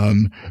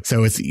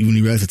 So it's, when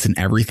you realize it's in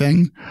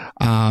everything.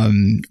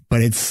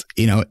 But it's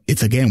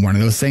again, one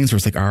of those things where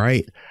it's like, all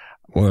right,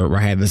 where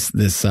I had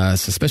this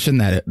suspicion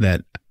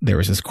that there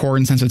was this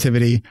corn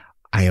sensitivity.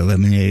 I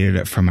eliminated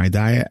it from my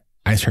diet.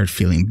 I started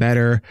feeling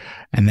better.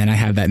 And then I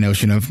had that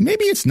notion of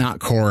maybe it's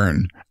not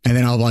corn. And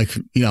then I'll like,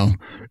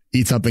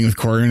 eat something with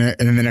corn in it.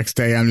 And then the next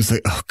day I'm just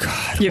like, oh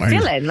God. You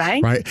feel it,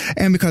 right? Right.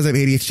 And because I have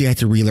ADHD, I have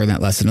to relearn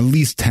that lesson at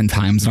least 10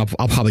 times. And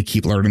I'll probably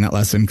keep learning that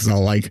lesson because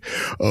I'll like,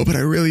 oh, but I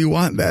really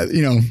want that,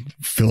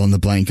 fill in the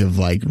blank of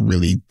like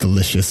really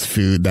delicious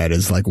food that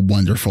is like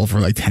wonderful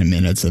for like 10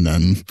 minutes. And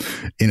then,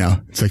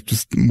 it's like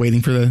just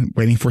waiting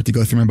for it to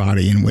go through my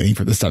body and waiting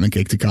for the stomach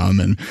ache to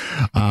come. And,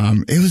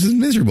 it was just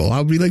miserable. I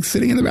would be like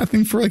sitting in the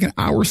bathroom for like an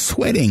hour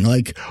sweating,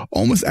 like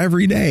almost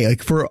every day,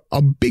 like for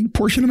a big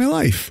portion of my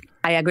life.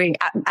 I agree.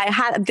 I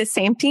had the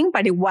same thing,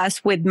 but it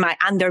was with my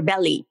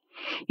underbelly.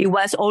 It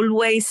was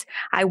always,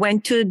 I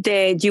went to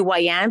the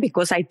GYN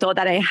because I thought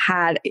that I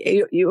had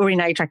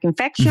urinary tract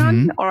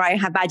infection or I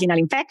had vaginal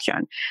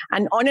infection.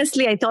 And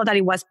honestly, I thought that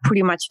it was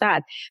pretty much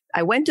that.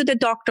 I went to the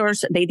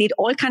doctors. They did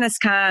all kind of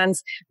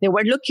scans. They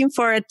were looking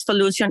for a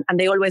solution and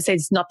they always say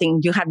it's nothing.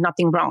 You have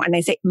nothing wrong. And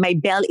I say, my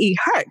belly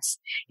hurts.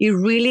 It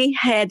really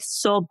hurts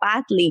so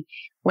badly.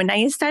 When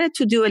I started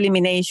to do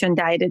elimination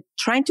diet,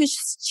 trying to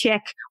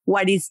check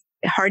what is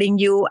hurting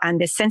you and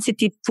the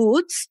sensitive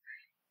foods,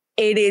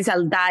 it is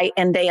a day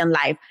and day in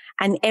life.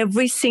 And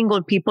every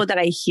single people that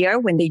I hear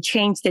when they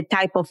change the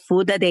type of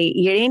food that they're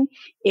eating,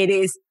 it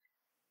is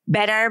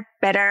better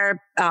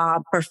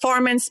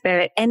performance,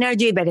 better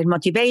energy, better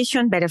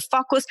motivation, better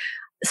focus.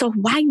 So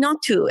why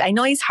not to? I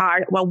know it's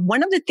hard. Well,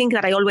 one of the things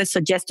that I always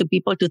suggest to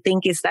people to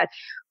think is that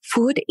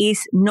food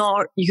is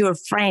not your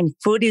friend.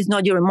 Food is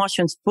not your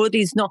emotions. Food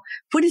is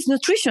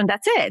nutrition.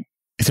 That's it.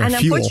 And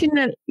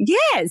unfortunately,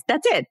 yes,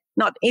 that's it.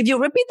 Not if you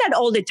repeat that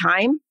all the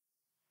time,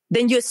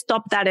 then you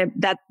stop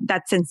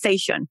that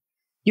sensation.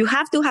 You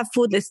have to have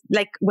food.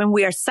 Like when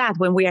we are sad,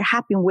 when we are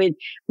happy, we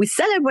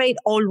celebrate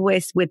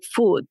always with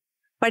food.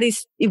 But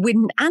if we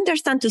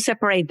understand to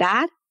separate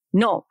that,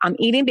 no, I'm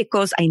eating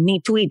because I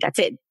need to eat. That's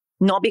it.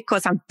 Not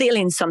because I'm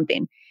feeling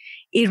something.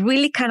 It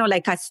really kind of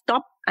like a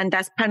stop. And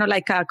that's kind of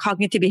like a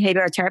cognitive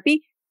behavioral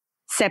therapy.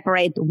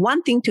 Separate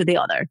one thing to the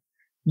other.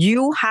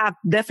 You have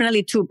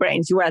definitely two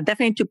brains. You are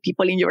definitely two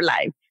people in your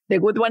life, the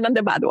good one and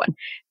the bad one.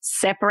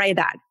 Separate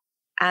that.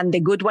 And the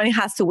good one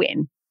has to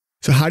win.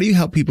 So how do you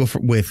help people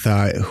with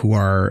who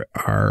are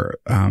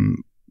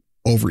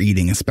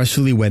overeating,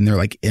 especially when they're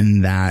like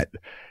in that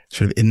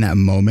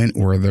moment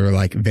where they're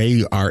like,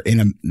 they're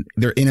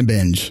in a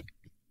binge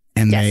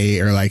and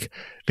they are like,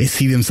 they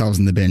see themselves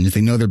in the binge.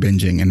 They know they're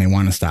binging and they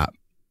want to stop.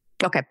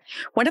 Okay.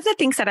 One of the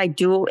things that I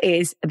do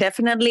is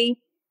definitely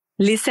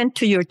listen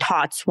to your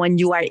thoughts when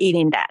you are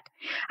eating that.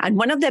 And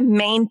one of the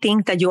main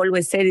things that you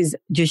always say is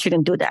you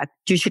shouldn't do that.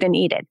 You shouldn't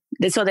eat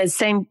it. So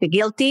the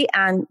guilty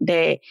and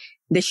the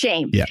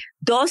shame. Yeah.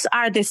 Those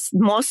are the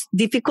most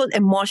difficult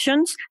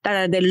emotions that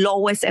are the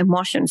lowest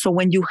emotions. So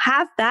when you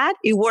have that,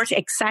 it works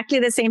exactly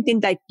the same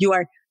thing that you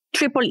are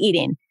triple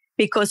eating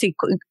because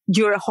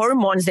your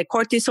hormones, the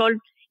cortisol,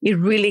 it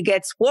really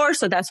gets worse.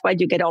 So that's why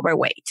you get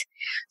overweight.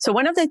 So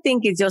one of the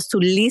things is just to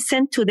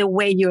listen to the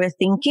way you're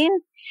thinking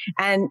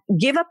and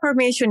give a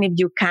permission if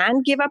you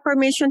can give a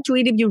permission to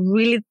eat. If you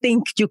really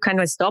think you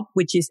cannot stop,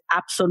 which is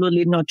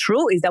absolutely not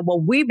true, is that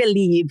what we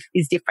believe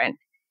is different.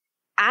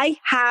 I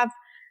have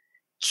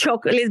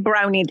chocolate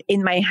brownie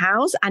in my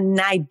house and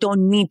I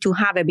don't need to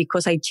have it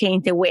because I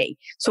changed the way.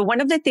 So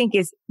one of the things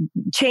is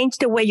change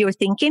the way you're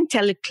thinking.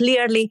 Tell it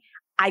clearly,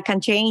 I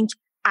can change.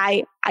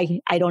 I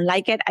don't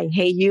like it. I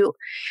hate you.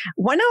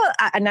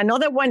 And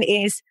another one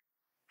is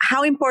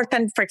how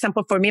important, for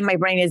example, for me, my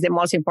brain is the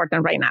most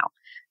important right now.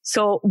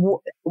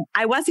 So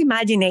I was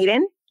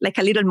imagining like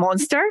a little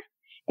monster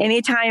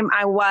anytime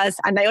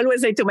and I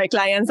always say to my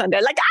clients and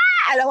they're like,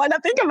 I don't want to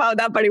think about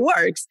that, but it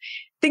works.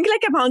 Think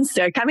like a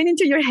monster coming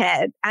into your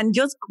head and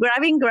just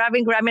grabbing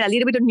a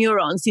little bit of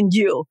neurons in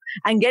you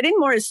and getting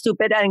more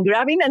stupid and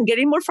grabbing and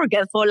getting more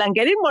forgetful and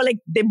getting more like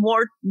the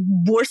more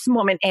worst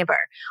moment ever.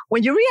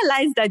 When you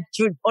realize that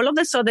all of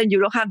a sudden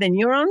you don't have the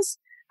neurons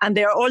and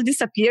they're all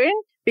disappearing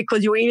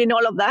because you're eating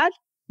all of that,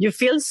 you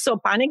feel so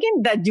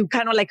panicking that you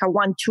kind of like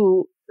want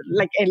to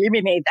like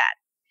eliminate that.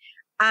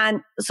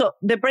 And so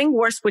the brain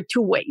works with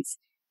two ways.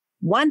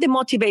 One, the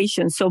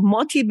motivation. So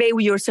motivate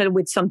yourself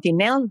with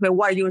something else,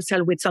 reward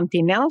yourself with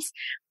something else,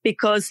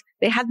 because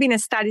there have been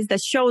studies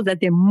that show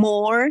that the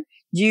more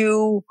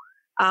you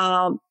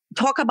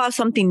talk about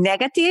something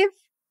negative,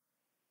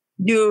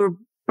 your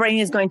brain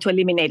is going to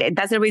eliminate it.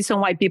 That's the reason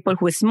why people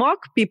who smoke,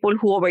 people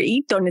who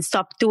overeat don't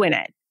stop doing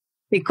it.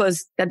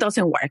 Because that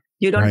doesn't work.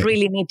 You don't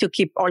really need to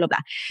keep all of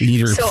that. You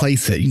need to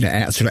replace it. You need to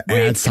add something.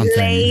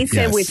 Replace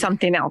it with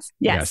something else.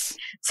 Yes.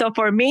 So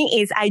for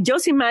me, I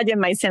just imagine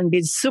myself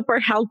being super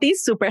healthy,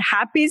 super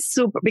happy,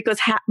 because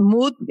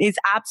mood is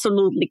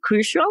absolutely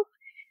crucial.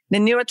 The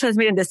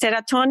neurotransmitter, the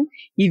serotonin,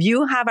 if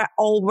you have an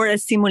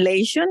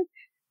overstimulation,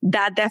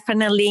 that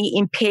definitely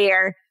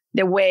impair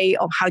the way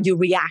of how you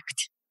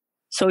react.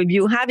 So if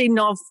you have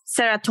enough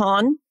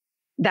serotonin,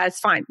 that's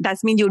fine. That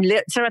means your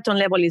serotonin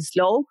level is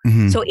low.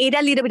 Mm-hmm. So eat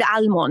a little bit of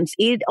almonds.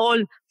 Eat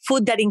all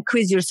food that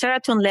increase your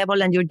serotonin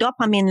level and your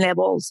dopamine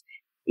levels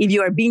if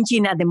you are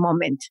binging at the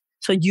moment.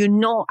 So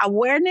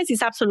awareness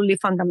is absolutely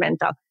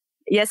fundamental.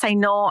 yes, I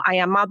know I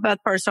am a bad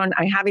person.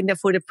 I'm having the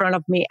food in front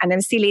of me and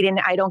I'm still eating.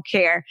 I don't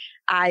care.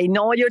 I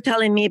know what you're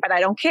telling me, but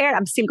I don't care.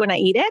 I'm still going to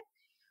eat it.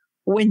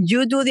 When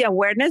you do the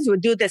awareness, you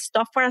do the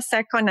stop for a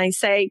second and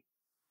say,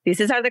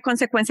 these are the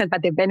consequences,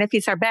 but the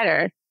benefits are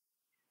better.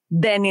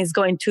 Then it's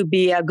going to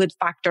be a good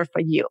factor for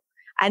you.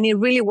 And it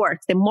really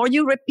works. The more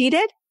you repeat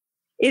it,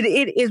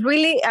 it is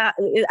really,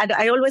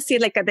 I always see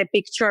like at the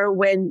picture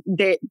when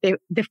the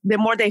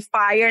more they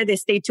fire, they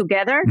stay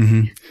together.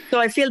 Mm-hmm. So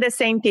I feel the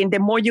same thing. The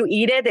more you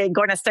eat it, they're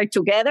going to start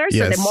together.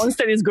 Yes. So the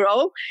monster is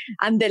grow,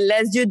 and the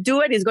less you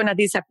do it, it's going to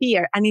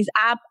disappear. And it's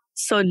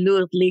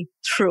absolutely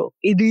true.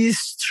 It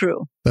is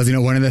true. Because, you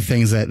know, one of the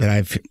things that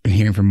I've been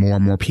hearing from more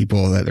and more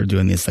people that are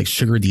doing this like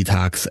sugar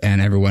detox,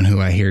 and everyone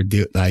who I hear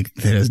do like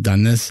that has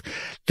done this,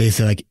 they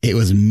say like it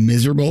was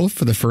miserable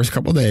for the first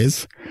couple of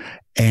days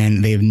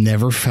and they've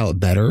never felt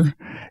better.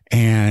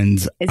 And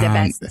it's the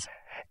best.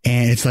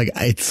 And it's like,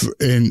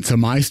 and so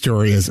my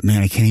story is,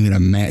 man, I can't even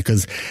imagine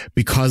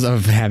because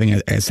of having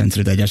a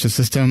sensitive digestive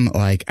system,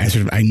 like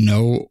I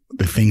know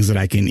the things that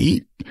I can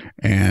eat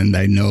and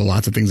I know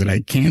lots of things that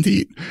I can't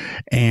eat.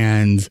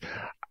 And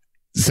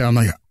so I'm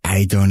like,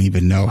 I don't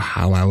even know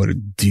how I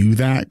would do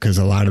that because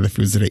a lot of the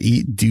foods that I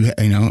eat do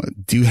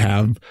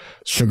have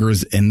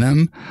sugars in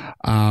them.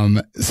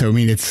 So I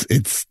mean,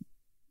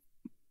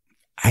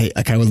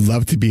 I would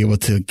love to be able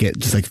to get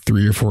just like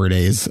 3 or 4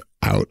 days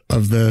out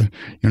of the,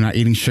 not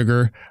eating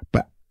sugar,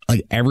 but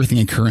like everything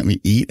I currently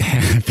eat,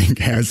 I think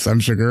has some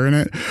sugar in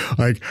it.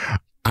 Like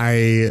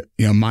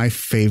my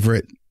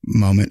favorite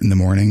moment in the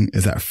morning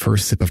is that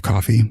first sip of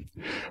coffee,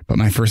 but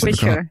my first sip of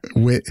coffee,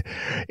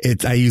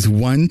 I use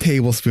 1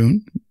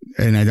 tablespoon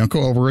and I don't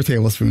go over a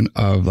tablespoon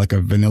of like a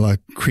vanilla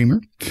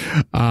creamer.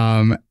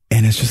 And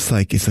it's just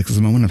like, it's like this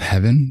moment of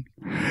heaven.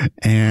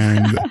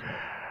 And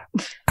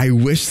I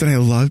wish that I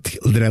liked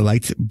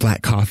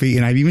black coffee,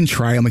 and I've even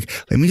tried. I'm like,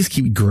 let me just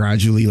keep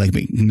gradually like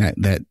making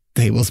that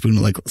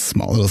tablespoon like a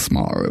little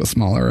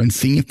smaller, and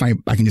seeing if I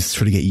can just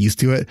sort of get used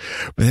to it.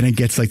 But then it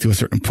gets like to a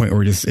certain point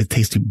where it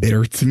tastes too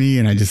bitter to me,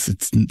 and it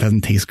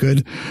doesn't taste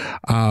good.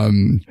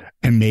 And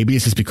maybe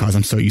it's just because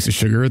I'm so used to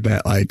sugar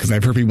that like, because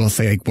I've heard people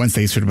say like once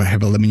they sort of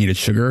have eliminated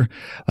sugar,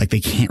 like they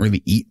can't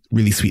really eat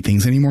really sweet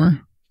things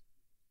anymore.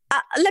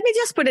 Let me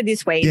just put it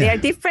this way. Yeah.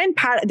 There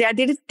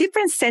are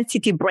different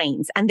sensitive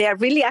brains, and they are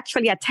really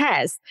actually a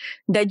test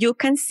that you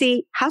can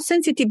see how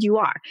sensitive you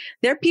are.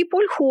 There are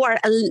people who are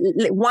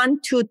 1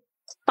 to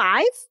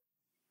 5,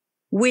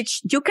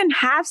 which you can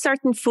have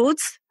certain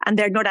foods and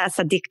they're not as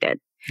addicted.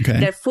 Okay.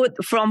 Their food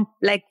from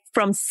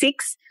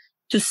 6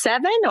 to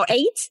 7 or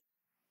 8,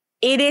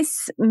 it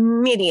is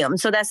medium.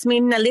 So that's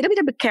mean a little bit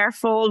of be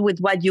careful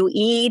with what you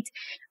eat.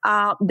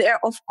 There,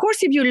 of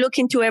course, if you look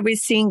into every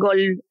single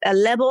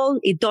level,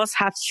 it does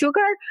have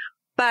sugar,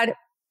 but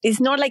it's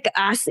not like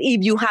as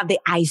if you have the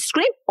ice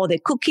cream or the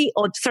cookie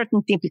or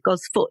certain typical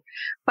food.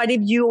 But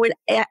if you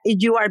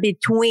are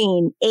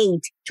between 8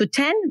 to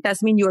 10,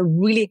 that means you're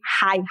really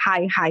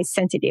high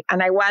sensitive.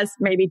 And I was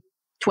maybe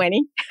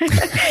 20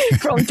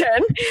 from 10.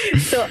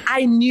 So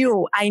I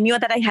knew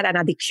that I had an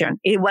addiction.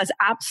 It was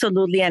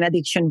absolutely an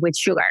addiction with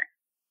sugar.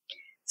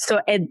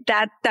 So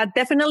that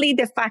definitely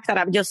the fact that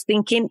I'm just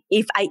thinking,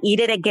 if I eat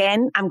it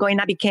again, I'm going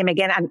to become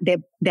again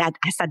that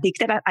as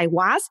addicted as I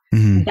was,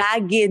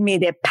 that gave me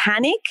the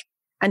panic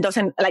and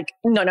doesn't like,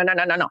 no,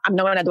 I'm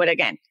not going to do it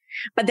again.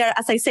 But there,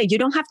 as I say, you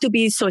don't have to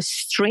be so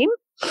extreme.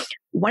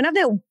 One of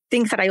the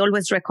things that I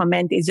always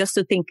recommend is just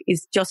to think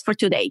it's just for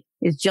today.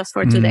 It's just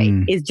for today.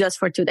 It's just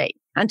for today.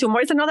 And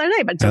tomorrow is another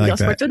day, but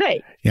just for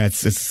today. Yeah.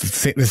 It's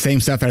the same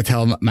stuff that I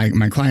tell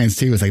my clients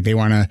too. Is like, they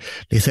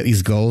set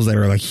these goals that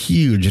are like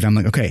huge. And I'm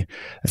like, okay,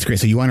 that's great.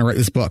 So you want to write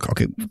this book.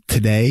 Okay.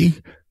 Today,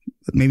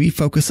 maybe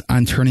focus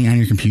on turning on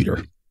your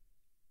computer.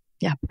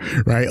 Yeah.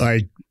 Right.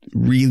 Like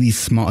really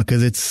small,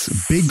 because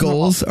it's big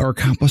goals are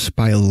accomplished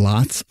by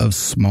lots of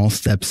small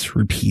steps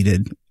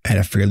repeated at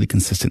a fairly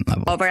consistent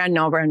level. Over and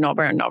over and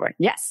over and over.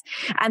 Yes.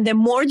 And the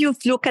more you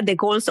look at the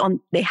goals on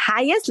the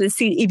highest, let's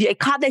see, if you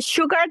cut the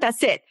sugar,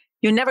 that's it.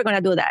 You're never going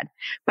to do that.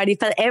 But if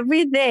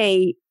every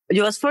day,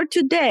 just for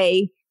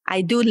today,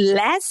 I do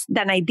less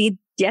than I did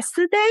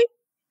yesterday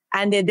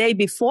and the day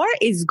before,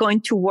 is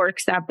going to work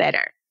out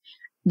better.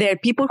 There are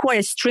people who are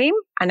extreme,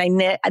 and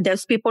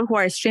there's people who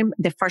are extreme.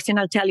 The first thing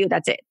I'll tell you,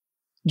 that's it.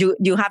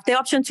 You have the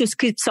option to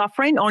keep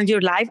suffering all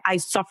your life. I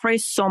suffer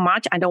so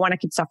much. I don't want to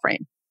keep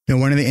suffering. You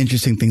know, one of the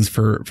interesting things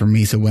for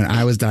me, so when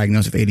I was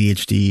diagnosed with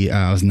ADHD,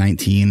 I was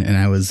 19 and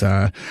I'm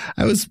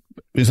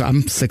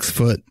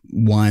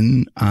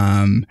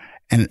 6'1",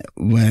 and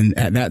when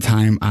at that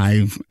time,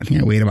 I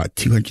think I weighed about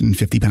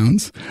 250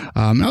 pounds.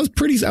 I was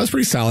pretty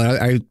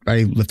solid.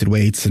 I lifted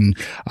weights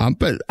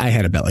but I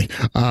had a belly.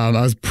 I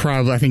was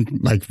probably, I think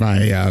like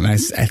I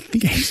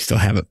think I still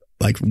have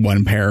like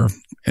 1 pair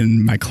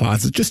in my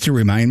closet just to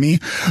remind me.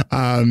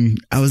 I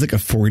was like a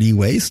 40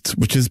 waist,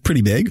 which is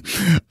pretty big.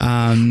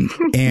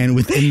 And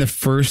within the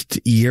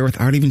first year,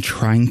 without even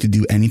trying to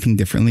do anything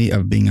differently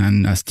of being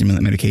on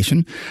stimulant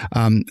medication,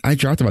 I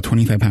dropped about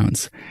 25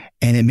 pounds,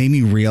 and it made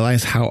me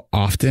realize how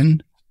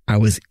often I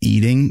was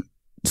eating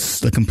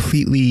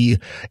completely,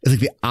 it's like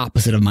the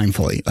opposite of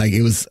mindfully. Like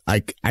it was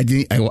like, I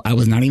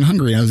was not even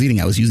hungry. I was eating.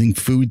 I was using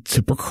food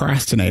to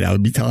procrastinate. I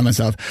would be telling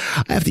myself,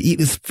 I have to eat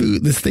this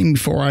thing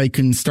before I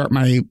can start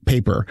my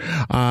paper.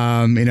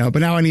 But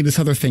now I need this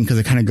other thing because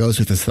it kind of goes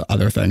with this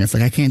other thing. It's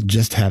like, I can't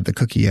just have the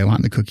cookie. I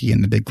want the cookie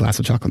and the big glass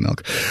of chocolate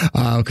milk.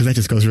 Cause that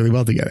just goes really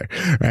well together.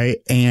 Right.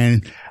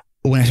 And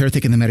when I started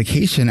taking the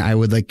medication, I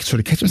would like sort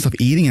of catch myself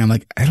eating and I'm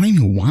like, I don't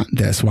even want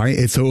this. Why?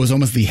 So it was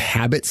almost the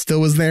habit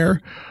still was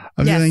there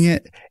of doing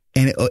it.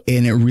 And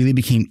it really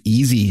became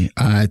easy,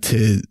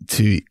 to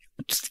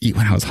just eat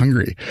when I was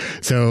hungry.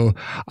 So,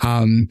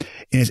 and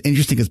it's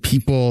interesting because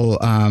people,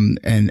 and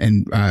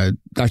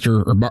Dr.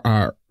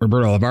 Roberto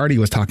Lavardi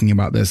was talking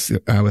about this,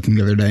 with me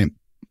the other day,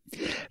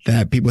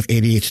 that people with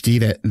ADHD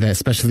that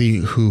especially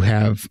who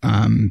have,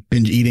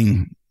 binge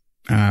eating,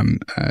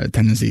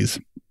 tendencies,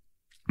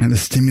 and the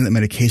stimulant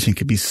medication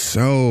could be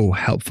so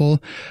helpful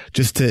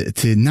just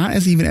to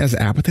not even as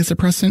appetite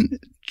suppressant,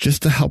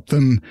 just to help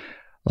them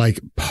like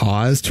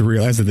pause to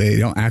realize that they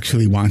don't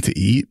actually want to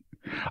eat.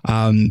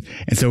 And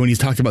so when he's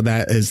talked about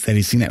that is that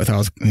he's seen that with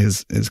all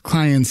his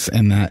clients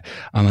and that,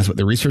 that's what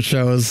the research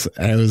shows.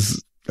 I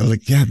was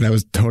like, yeah, that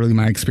was totally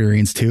my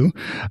experience too.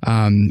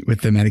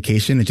 With the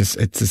medication, it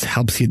just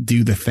helps you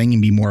do the thing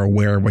and be more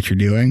aware of what you're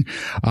doing.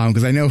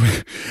 Cause I know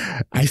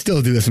I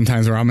still do this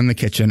sometimes where I'm in the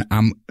kitchen,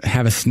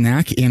 have a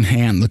snack in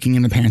hand, looking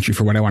in the pantry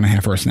for what I want to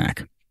have for a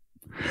snack.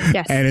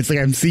 Yes. And it's like,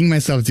 I'm seeing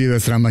myself do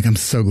this and I'm like, I'm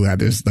so glad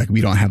there's like, we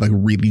don't have like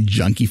really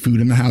junky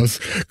food in the house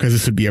because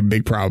this would be a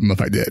big problem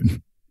if I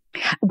did.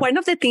 One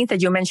of the things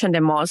that you mentioned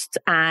the most,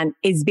 and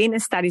it's been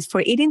studies for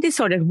eating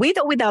disorders with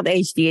or without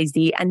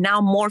ADHD, and now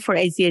more for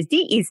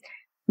ADHD, is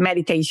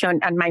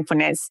meditation and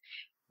mindfulness.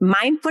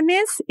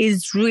 Mindfulness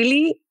is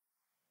really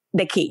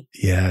the key.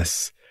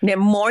 Yes. The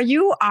more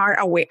you are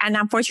aware, and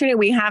unfortunately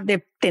we have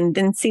the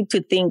tendency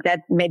to think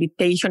that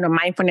meditation or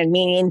mindfulness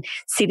meaning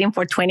sitting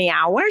for 20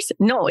 hours.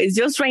 No, it's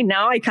just right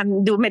now I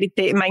can do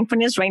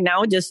mindfulness right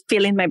now, just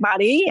feeling my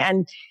body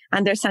and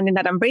understanding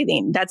that I'm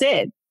breathing. That's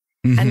it.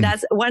 Mm-hmm. And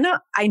that's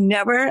I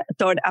never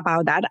thought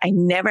about that. I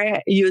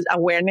never used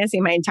awareness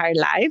in my entire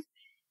life,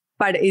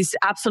 but it's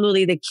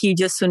absolutely the key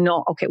just to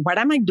know, okay, what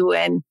am I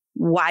doing?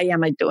 Why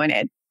am I doing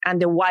it?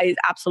 And the why is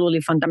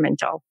absolutely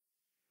fundamental.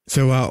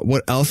 So,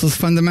 what else is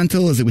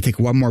fundamental is that we take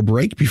one more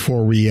break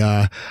before we,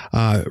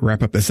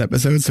 wrap up this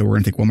episode. So we're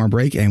going to take one more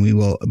break and we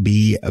will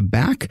be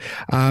back,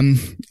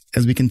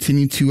 as we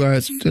continue to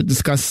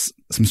discuss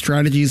some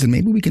strategies, and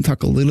maybe we can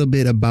talk a little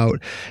bit about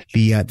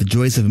the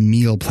joys of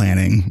meal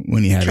planning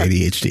when you have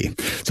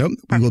ADHD. So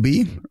we will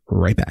be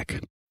right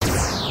back.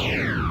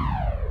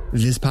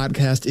 This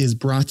podcast is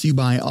brought to you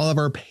by all of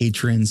our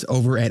patrons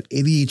over at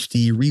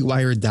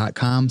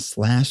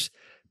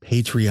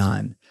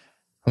ADHDrewired.com/Patreon.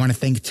 I want to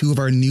thank two of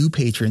our new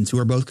patrons who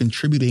are both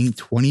contributing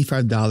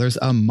 $25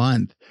 a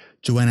month,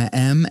 Joanna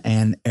M.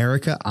 and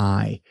Erica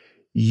I.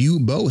 You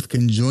both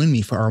can join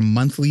me for our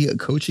monthly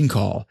coaching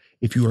call.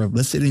 If you are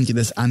listening to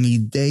this on the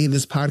day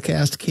this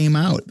podcast came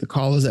out, the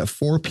call is at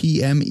 4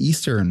 p.m.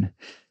 Eastern.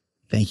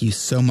 Thank you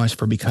so much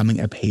for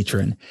becoming a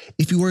patron.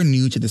 If you are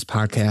new to this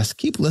podcast,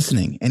 keep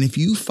listening. And if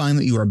you find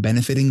that you are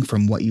benefiting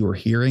from what you are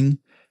hearing,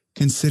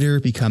 consider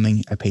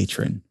becoming a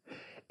patron.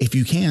 If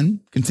you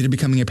can, consider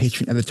becoming a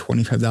patron at the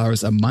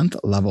 $25 a month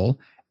level.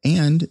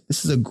 And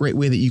this is a great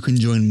way that you can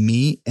join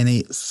me and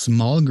a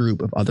small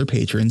group of other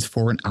patrons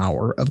for an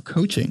hour of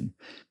coaching.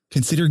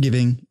 Consider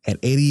giving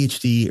at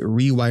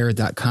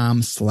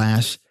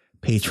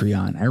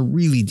ADHDrewired.com/Patreon. I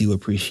really do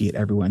appreciate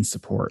everyone's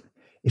support.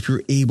 If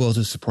you're able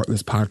to support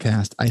this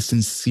podcast, I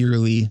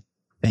sincerely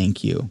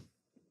thank you.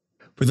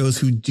 For those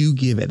who do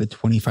give at the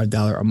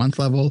 $25 a month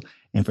level,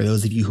 and for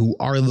those of you who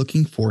are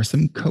looking for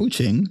some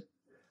coaching,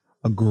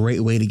 a great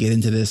way to get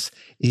into this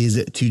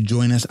is to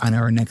join us on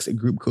our next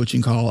group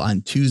coaching call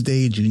on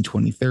Tuesday, June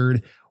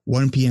 23rd,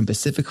 1 p.m.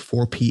 Pacific,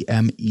 4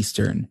 p.m.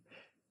 Eastern.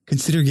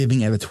 Consider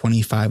giving at a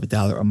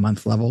 $25 a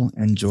month level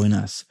and join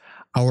us.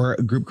 Our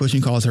group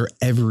coaching calls are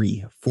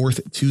every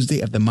fourth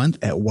Tuesday of the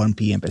month at 1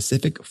 p.m.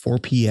 Pacific, 4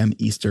 p.m.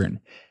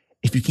 Eastern.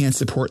 If you can't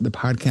support the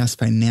podcast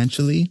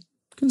financially,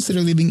 consider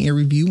leaving a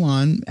review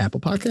on Apple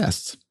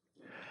Podcasts.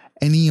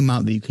 Any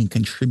amount that you can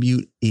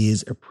contribute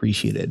is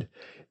appreciated.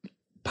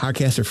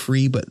 Podcasts are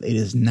free, but it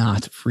is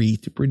not free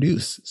to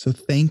produce. So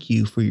thank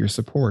you for your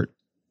support.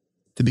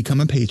 To become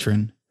a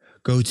patron,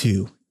 go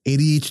to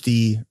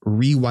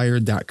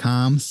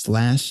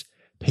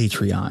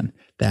ADHDrewired.com/Patreon.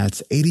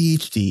 That's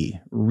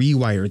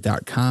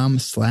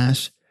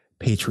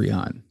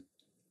ADHDrewired.com/Patreon.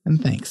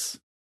 And thanks.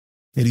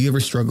 Hey, do you ever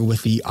struggle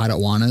with the I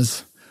don't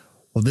wannas?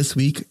 Well, this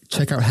week,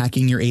 check out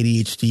Hacking Your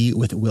ADHD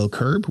with Will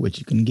Curb, which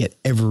you can get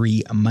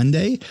every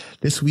Monday.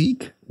 This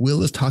week,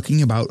 Will is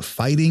talking about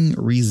fighting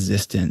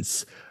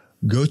resistance.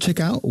 Go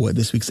check out what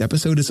this week's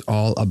episode is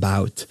all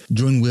about.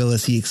 Join Will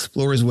as he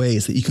explores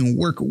ways that you can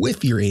work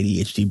with your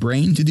ADHD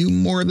brain to do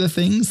more of the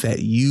things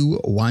that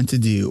you want to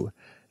do.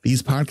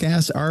 These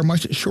podcasts are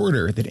much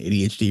shorter than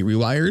ADHD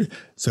Rewired,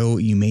 so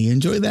you may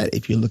enjoy that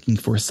if you're looking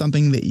for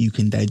something that you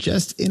can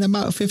digest in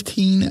about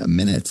 15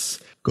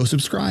 minutes. go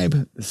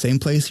subscribe. The same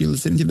place you're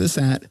listening to this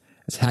at.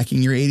 It's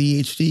Hacking Your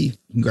ADHD. You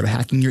can go to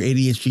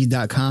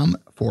hackingyyouradhd.com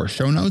for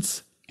show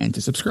notes and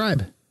to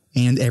subscribe.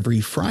 And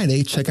every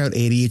Friday, check out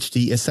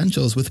ADHD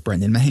Essentials with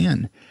Brendan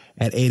Mahan.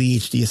 At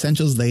ADHD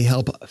Essentials, they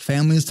help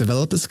families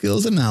develop the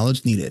skills and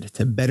knowledge needed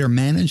to better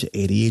manage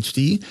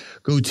ADHD.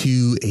 Go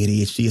to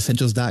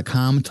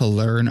ADHDessentials.com to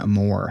learn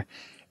more.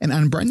 And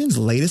on Brendan's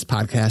latest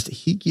podcast,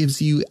 he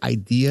gives you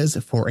ideas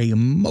for a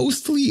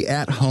mostly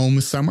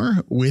at-home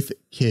summer with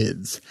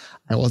kids.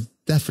 I will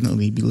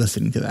definitely be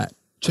listening to that.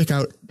 Check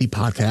out the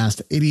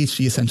podcast,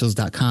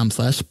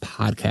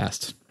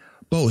 ADHDessentials.com/podcast.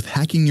 Both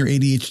Hacking Your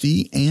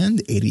ADHD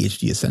and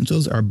ADHD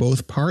Essentials are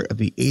both part of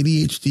the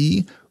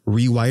ADHD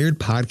reWired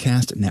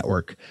podcast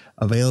network,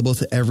 available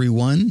to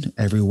everyone,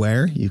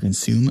 everywhere you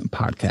consume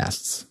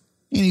podcasts.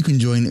 And you can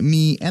join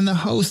me and the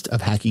host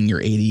of Hacking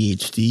Your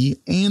ADHD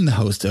and the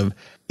host of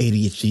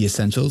ADHD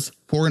Essentials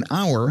for an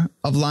hour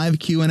of live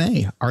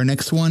Q&A. Our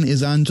next one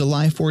is on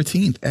July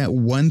 14th at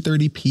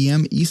 1:30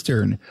 p.m.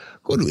 Eastern.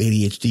 Go to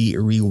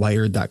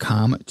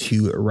ADHDrewired.com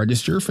to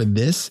register for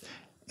this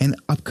and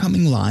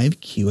upcoming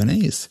live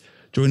Q&As.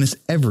 Join us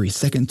every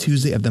second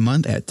Tuesday of the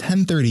month at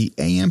 10:30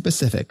 a.m.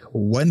 Pacific,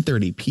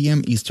 1:30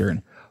 p.m.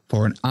 Eastern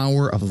for an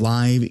hour of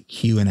live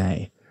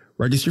Q&A.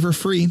 Register for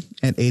free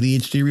at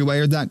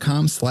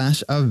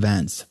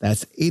ADHDrewired.com/events.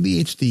 That's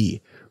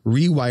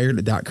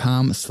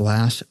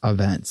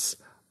ADHDrewired.com/events.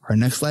 Our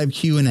next live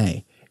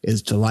Q&A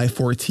is July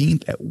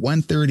 14th at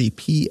 1:30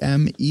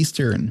 p.m.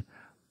 Eastern.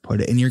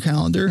 Put it in your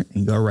calendar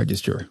and go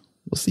register.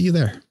 We'll see you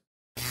there.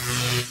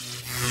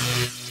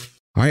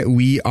 All right,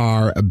 we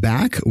are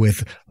back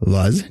with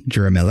Luz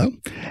Jaramillo,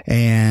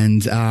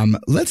 and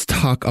let's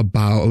talk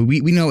about.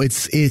 We know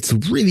it's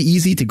really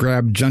easy to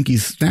grab junky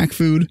snack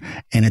food,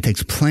 and it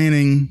takes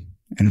planning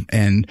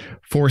and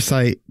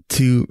foresight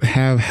to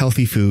have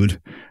healthy food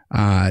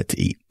to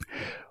eat.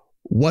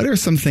 What are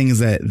some things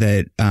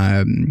that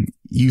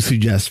you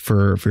suggest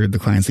for the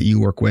clients that you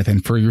work with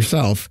and for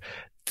yourself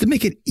to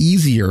make it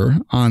easier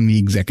on the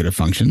executive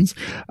functions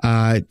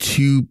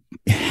to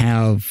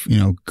have,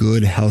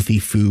 good, healthy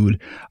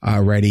food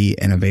ready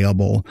and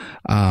available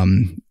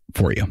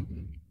for you?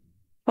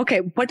 Okay.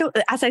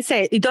 As I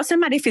said, it doesn't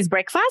matter if it's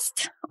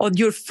breakfast or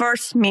your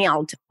first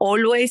meal.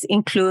 Always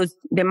include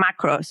the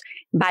macros.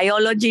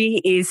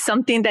 Biology is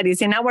something that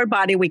is in our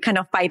body. We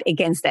cannot fight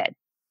against it.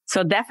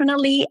 So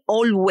definitely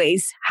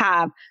always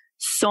have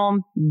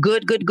some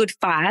good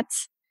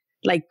fats,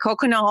 like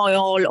coconut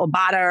oil or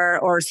butter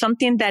or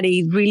something that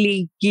it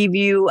really give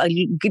you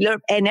a good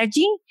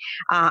energy.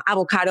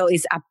 Avocado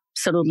is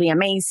absolutely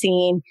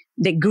amazing.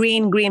 The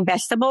green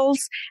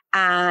vegetables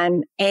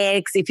and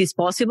eggs, if it's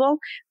possible.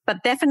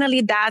 But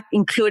definitely that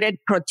included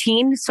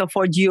protein. So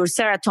for your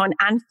serotonin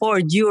and for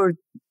your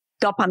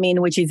dopamine,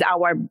 which is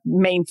our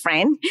main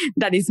friend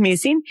that is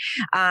missing.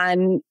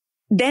 And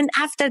then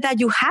after that,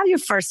 you have your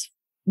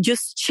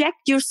just check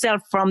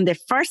yourself from the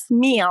first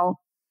meal,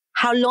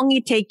 how long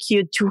it takes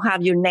you to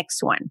have your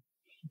next one.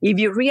 If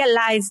you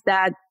realize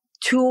that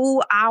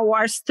 2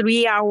 hours,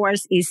 3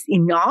 hours is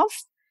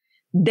enough,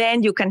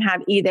 then you can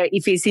have either,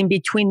 if it's in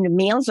between the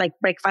meals, like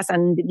breakfast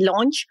and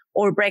lunch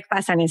or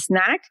breakfast and a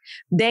snack,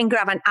 then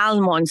grab an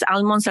almonds.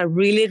 Almonds are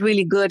really,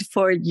 really good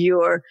for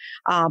your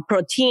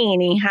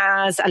protein. It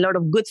has a lot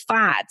of good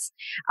fats.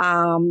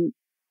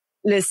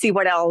 Let's see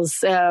what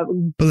else. But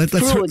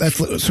let's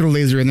sort of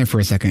laser in there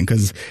for a second,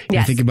 because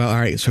you think about, all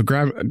right, so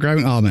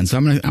grabbing almonds. So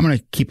I'm gonna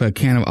keep a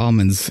can of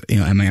almonds,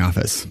 in my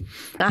office,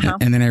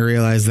 and then I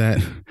realized that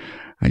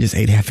I just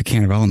ate half a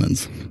can of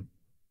almonds.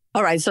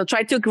 All right, so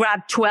try to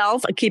grab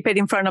 12, keep it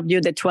in front of you,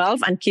 the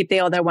 12, and keep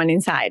the other one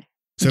inside.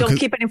 So don't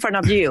keep it in front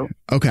of you.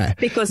 Okay.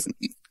 Because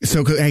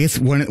I guess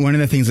one of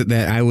the things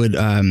that I would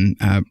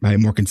probably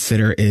more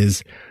consider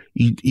is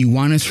you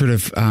want to sort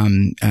of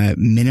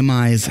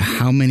minimize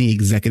how many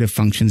executive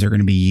functions are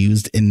going to be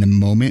used in the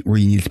moment where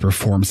you need to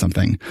perform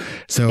something.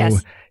 So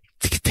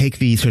take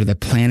the sort of the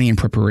planning and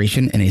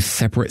preparation in a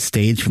separate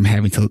stage from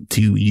having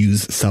to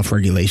use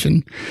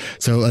self-regulation.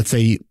 So let's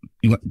say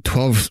you want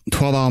 12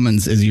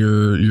 almonds is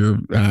your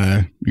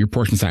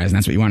portion size, and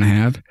that's what you want to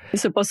have.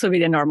 It's supposed to be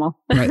the normal.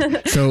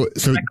 Right. So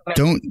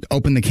don't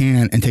open the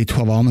can and take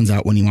 12 almonds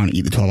out when you want to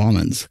eat the 12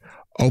 almonds.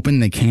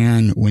 Open the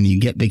can when you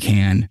get the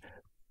can.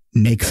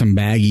 Make some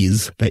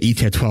baggies that each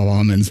have 12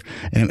 almonds.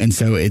 And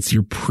so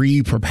you're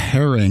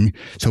pre-preparing.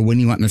 So when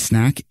you want the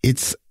snack,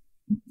 it's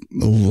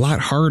a lot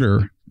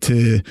harder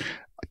to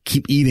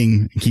keep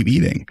eating,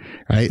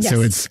 right? Yes.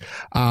 So it's,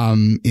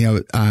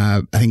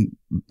 I think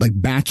like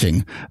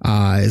batching,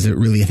 is a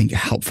really,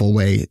 helpful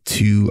way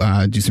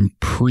to, do some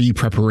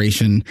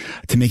pre-preparation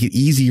to make it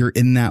easier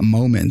in that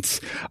moment.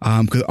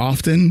 Cause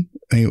often,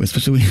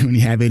 especially when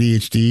you have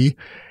ADHD,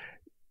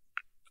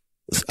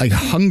 like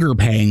hunger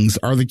pangs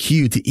are the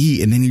cue to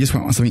eat, and then you just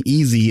want something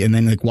easy, and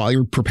then like while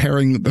you're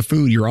preparing the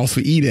food, you're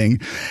also eating.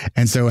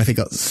 And so I think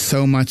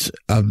so much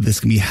of this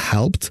can be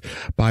helped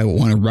by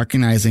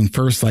recognizing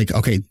first, like,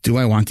 okay, do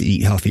I want to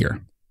eat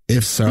healthier?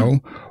 If so,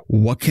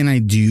 what can I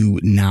do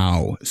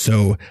now?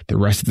 So the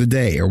rest of the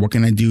day, or what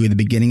can I do at the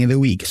beginning of the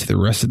week? So the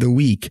rest of the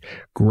week,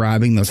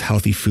 grabbing those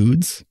healthy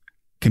foods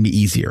can be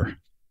easier,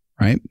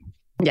 right?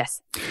 Yes.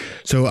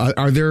 So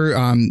are there,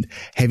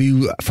 have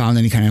you found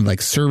any kind of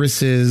like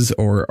services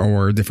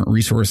or different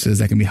resources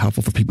that can be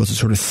helpful for people to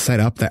sort of set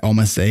up that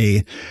almost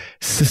a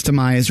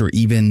systemized or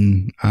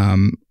even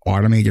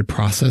automated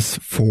process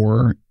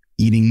for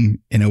eating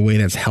in a way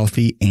that's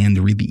healthy and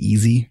really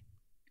easy?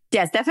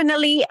 Yes,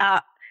 definitely.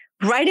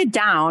 Write it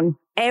down,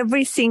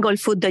 every single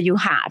food that you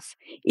have,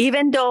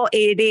 even though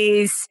it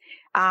is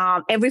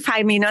every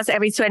 5 minutes,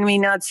 every 20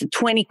 minutes,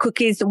 20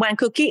 cookies, 1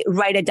 cookie,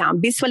 write it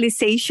down.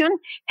 Visualization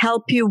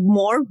help you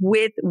more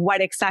with what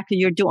exactly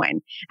you're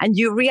doing. And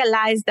you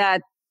realize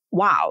that,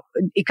 wow,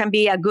 it can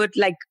be a good,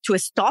 like, to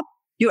stop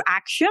your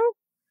action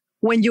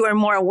when you are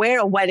more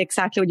aware of what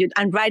exactly you do.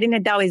 And writing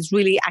it down is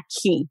really a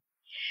key.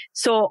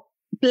 So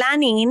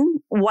planning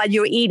what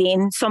you're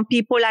eating, some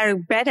people are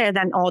better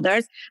than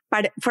others.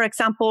 But for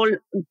example,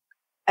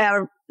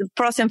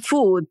 frozen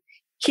food,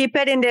 keep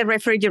it in the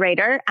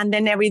refrigerator, and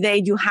then every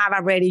day you have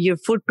already your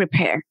food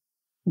prepared.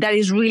 That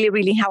is really,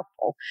 really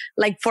helpful.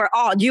 Like for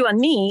all you and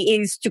me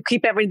is to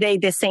keep every day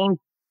the same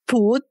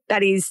food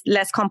that is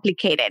less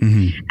complicated.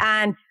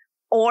 And,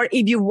 or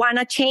if you want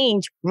to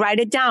change, write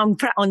it down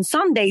on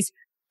Sundays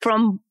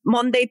from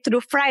Monday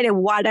through Friday.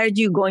 What are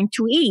you going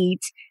to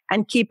eat?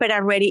 And keep it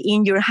already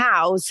in your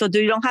house so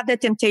that you don't have the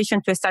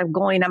temptation to start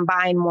going and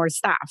buying more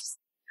stuff.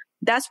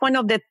 That's one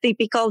of the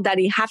typical that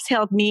it has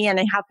helped me, and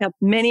it has helped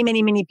many,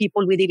 many, many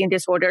people with eating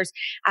disorders,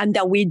 and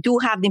that we do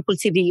have the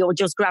impulsivity or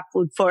just grab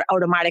food for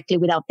automatically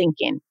without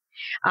thinking.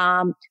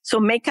 So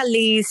make a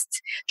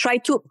list, try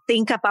to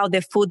think about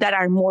the food that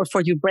are more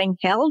for your brain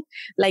health,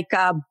 like,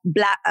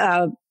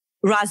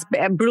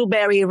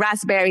 blueberry,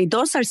 raspberry.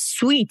 Those are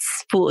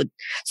sweets food.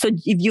 So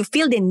if you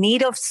feel the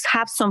need of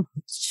have some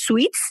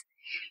sweets,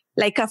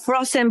 like a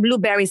frozen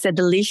blueberry is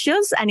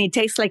delicious and it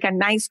tastes like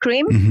an ice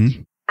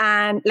cream.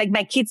 And like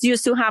my kids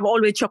used to have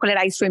always chocolate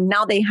ice cream.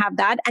 Now they have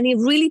that and it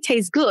really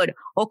tastes good.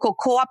 Or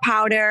cocoa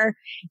powder.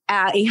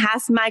 It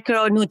has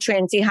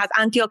micronutrients. It has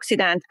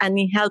antioxidants, and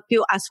it helps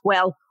you as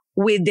well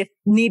with the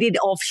needed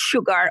of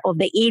sugar of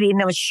the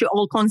eating of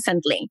all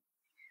constantly.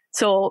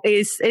 So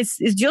it's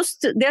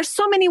just, there's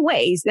so many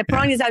ways. The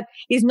point is that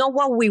it's not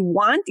what we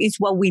want,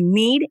 it's what we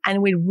need.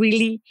 And we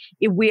really,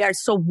 if we are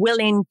so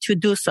willing to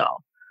do so.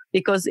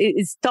 Because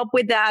it's stop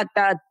with that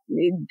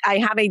I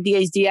have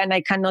ADHD and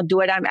I cannot do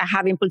it. I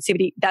have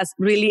impulsivity. That's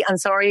really, I'm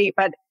sorry,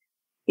 but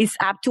it's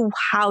up to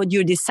how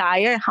you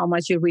desire, how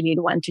much you really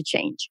want to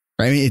change.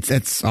 I mean,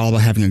 it's all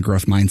about having a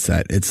growth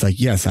mindset. It's like,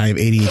 yes, I have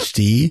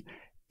ADHD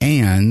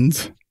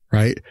and,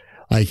 right,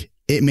 like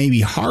it may be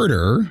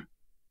harder,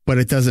 but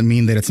it doesn't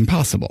mean that it's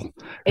impossible.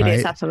 It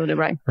is absolutely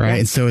right. Right. Yeah.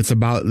 And so it's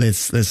about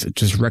this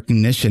just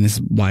recognition. This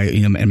is why,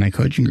 in my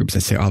coaching groups, I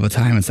say all the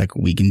time, it's like,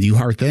 we can do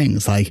hard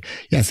things. Like,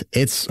 yes,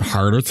 it's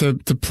harder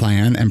to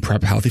plan and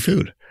prep healthy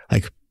food.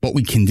 Like, but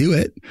we can do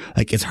it.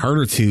 Like, it's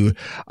harder to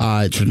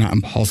not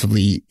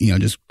impulsively,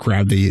 just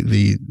grab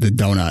the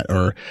donut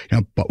or,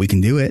 but we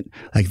can do it.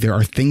 Like, there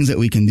are things that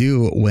we can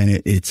do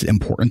when it's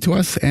important to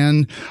us.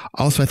 And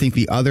also, I think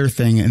the other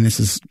thing, and this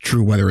is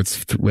true whether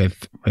it's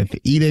with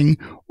eating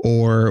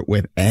or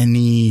with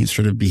any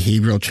sort of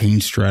behavioral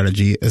change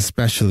strategy,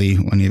 especially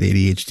when you have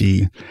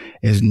ADHD,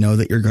 is know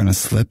that you're going to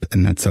slip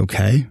and that's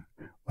okay.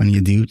 When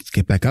you do, just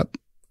get back up.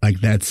 Like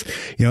that's,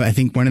 I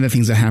think one of the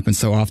things that happens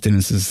so often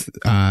is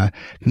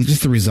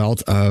just the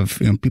result of,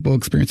 people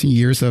experiencing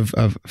years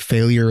of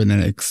failure, and then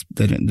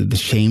the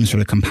shame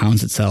sort of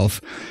compounds itself,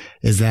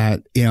 is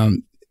that,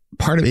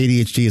 part of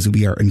ADHD is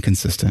we are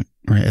inconsistent,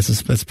 right?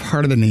 That's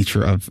part of the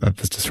nature of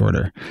this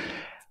disorder.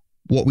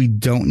 What we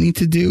don't need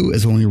to do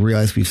is when we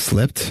realize we've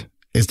slipped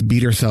is to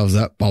beat ourselves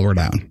up while we're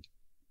down.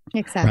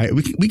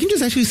 Exactly. Right? We can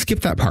just actually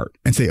skip that part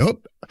and say,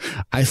 oh,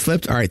 I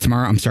slipped. All right,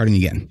 tomorrow I'm starting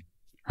again.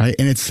 Right.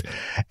 And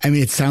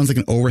it sounds like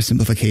an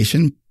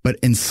oversimplification, but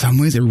in some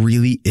ways it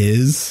really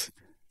is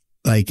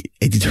like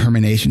a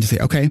determination to say,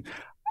 okay,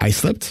 I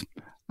slipped.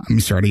 Let me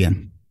start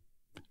again.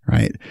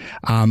 Right.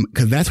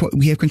 Cause that's what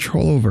we have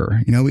control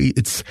over.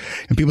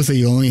 And people say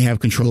you only have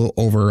control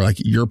over like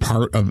your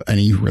part of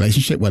any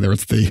relationship, whether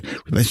it's the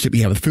relationship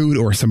you have with food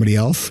or somebody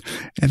else.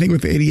 And I think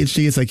with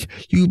ADHD, it's like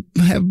you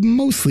have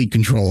mostly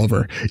control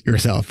over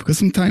yourself, because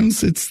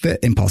sometimes it's the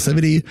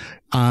impulsivity.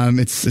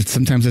 It's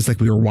sometimes it's like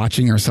we were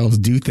watching ourselves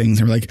do things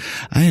and we're like,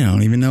 I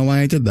don't even know why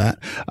I did that.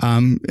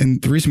 And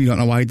the reason we don't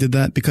know why I did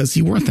that, because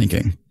you weren't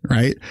thinking.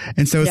 Right.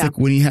 And so it's like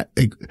when you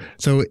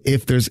so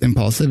if there's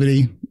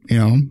impulsivity,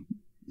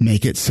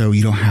 make it so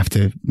you don't have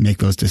to make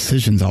those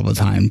decisions all the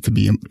time to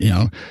be,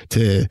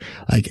 to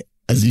like,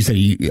 as you said,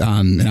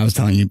 and I was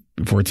telling you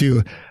before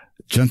too,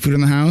 junk food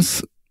in the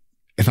house.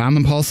 If I'm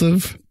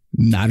impulsive,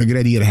 not a good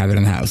idea to have it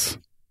in the house.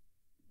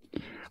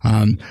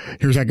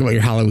 Here's talking about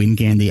your Halloween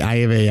candy. I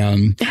have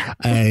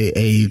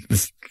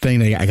this thing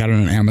that I got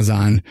on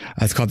Amazon.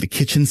 It's called the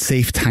Kitchen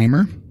Safe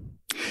Timer.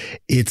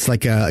 It's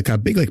like a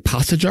big like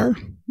pasta jar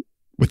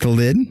with a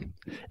lid,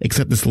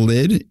 except this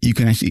lid, you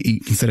can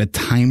set a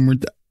timer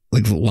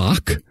like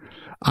lock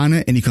on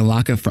it, and you can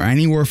lock it for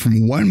anywhere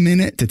from 1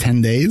 minute to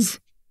 10 days.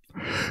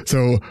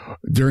 So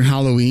during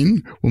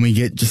Halloween, when we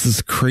get just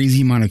this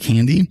crazy amount of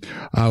candy,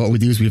 what we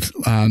do is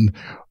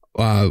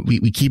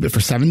we keep it for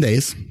 7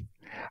 days.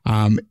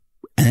 And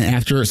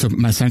after, so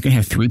my son can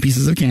have 3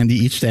 pieces of candy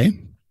each day.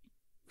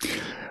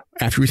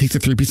 After we take the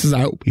 3 pieces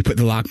out, we put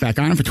the lock back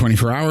on for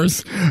 24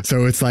 hours.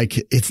 So it's like,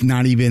 it's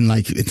not even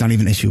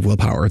an issue of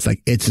willpower. It's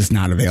like, it's just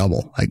not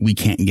available. Like we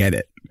can't get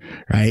it.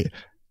 Right.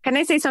 Can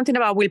I say something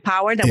about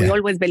willpower that we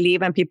always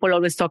believe and people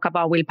always talk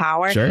about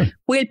willpower? Sure.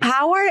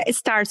 Willpower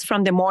starts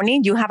from the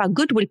morning. You have a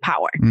good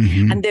willpower.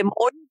 Mm-hmm. And the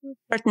more you do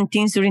certain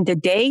things during the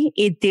day,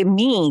 it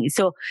means.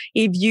 So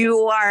if you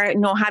are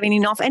not having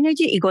enough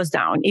energy, it goes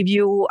down. If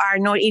you are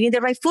not eating the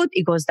right food,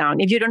 it goes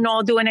down. If you don't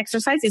know do an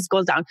exercise, it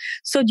goes down.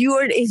 So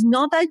it's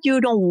not that you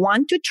don't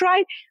want to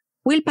try.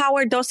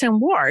 Willpower doesn't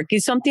work.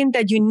 It's something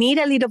that you need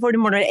a little bit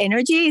more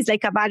energy. It's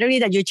like a battery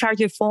that you charge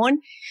your phone.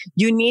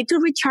 You need to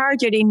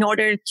recharge it in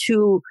order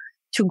to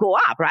go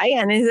up, right?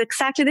 And it's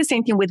exactly the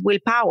same thing with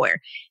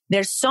willpower.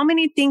 There's so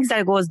many things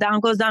that goes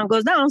down.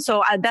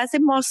 So that's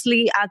it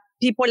mostly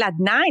people at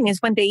 9 is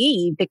when they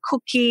eat the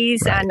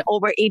cookies and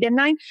overeat at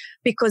 9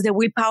 because the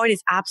willpower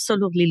is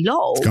absolutely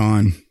low. It's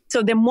gone.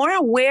 So the more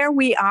aware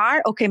we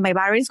are, okay, my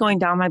battery is going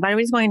down.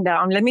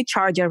 Let me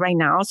charge it right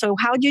now. So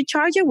how do you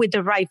charge it? With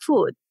the right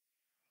food.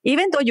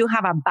 Even though you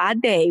have a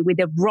bad day with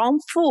the wrong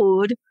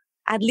food,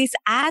 at least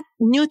add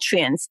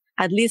nutrients,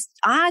 at least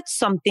add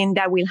something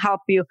that will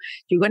help you.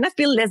 You're going to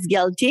feel less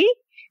guilty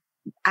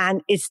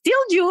and it's still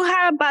you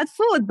have bad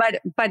food, but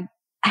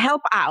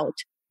help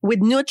out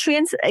with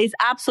nutrients is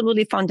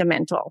absolutely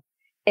fundamental.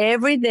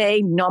 Every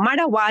day, no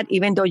matter what,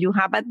 even though you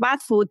have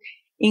bad food,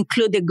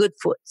 include the good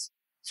foods.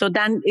 So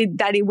then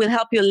it will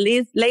help you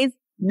less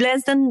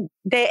than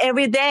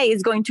every day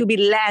is going to be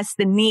less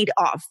the need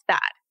of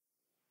that.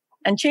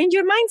 And change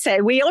your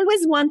mindset. We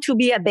always want to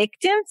be a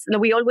victim.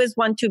 We always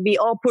want to be,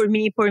 oh, poor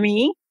me.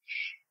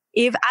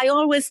 I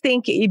always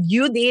think if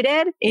you did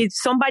it, if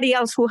somebody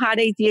else who had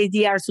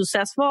ADHD are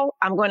successful,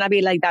 I'm going to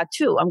be like that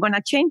too. I'm going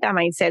to change that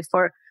mindset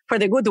for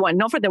the good one,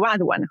 not for the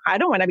bad one. I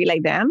don't want to be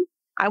like them.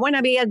 I want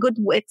to be a good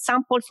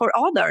example for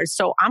others.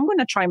 So I'm going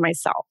to try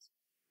myself.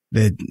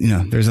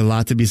 There's a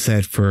lot to be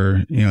said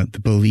for, the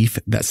belief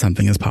that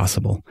something is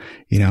possible,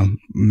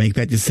 make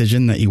that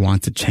decision that you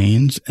want to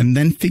change and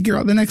then figure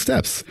out the next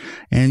steps.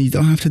 And you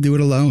don't have to do it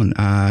alone.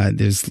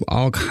 There's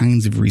all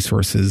kinds of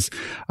resources,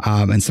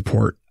 and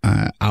support,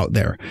 out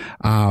there.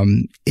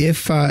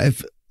 If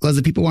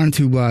Luz, people wanted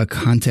to,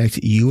 contact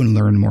you and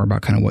learn more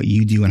about kind of what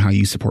you do and how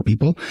you support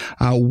people,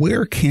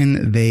 where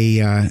can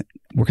they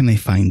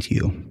find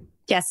you?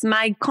 Yes.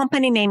 My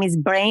company name is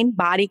Brain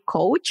Body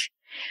Coach.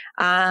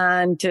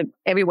 And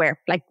everywhere,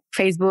 like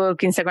Facebook,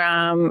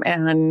 Instagram,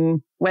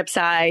 and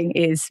website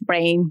is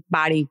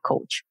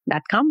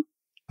brainbodycoach.com.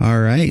 All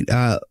right.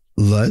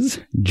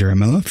 Luz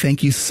Jaramillo,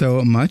 thank you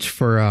so much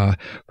for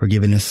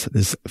giving us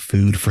this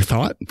food for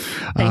thought.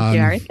 Thank you,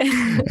 Eric.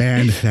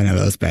 And I know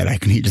that was bad. I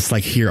can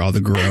hear all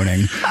the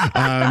groaning.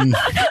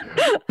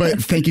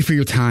 But thank you for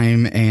your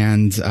time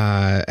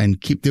and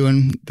keep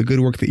doing the good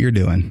work that you're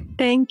doing.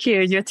 Thank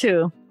you. You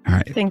too. All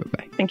right.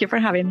 Thank you for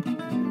having me.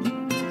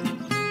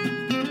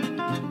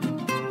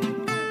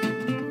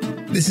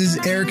 This is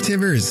Eric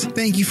Tivers.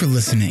 Thank you for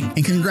listening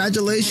and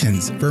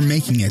congratulations for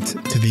making it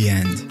to the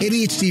end.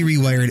 ADHD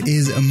Rewired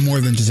is more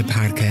than just a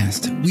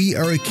podcast. We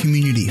are a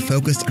community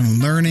focused on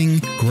learning,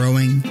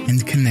 growing,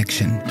 and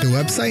connection. The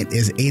website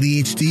is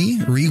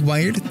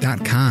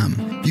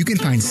ADHDrewired.com. You can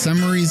find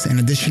summaries and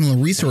additional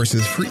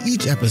resources for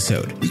each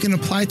episode. You can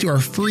apply to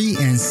our free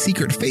and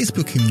secret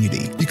Facebook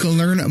community. You can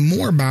learn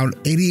more about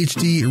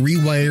ADHD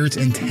Rewired's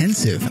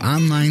intensive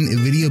online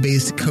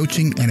video-based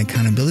coaching and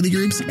accountability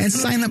groups and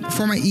sign up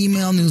for my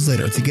email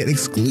newsletter to get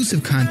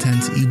exclusive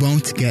content you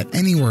won't get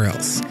anywhere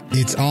else.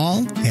 It's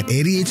all at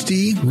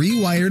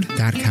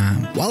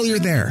ADHDrewired.com. While you're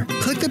there,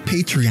 click the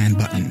Patreon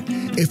button.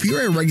 If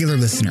you're a regular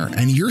listener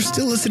and you're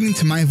still listening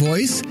to my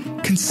voice,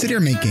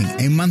 consider making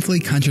a monthly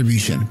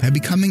contribution by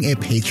becoming a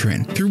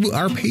patron through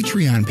our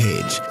Patreon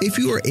page. If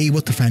you are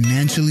able to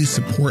financially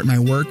support my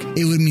work,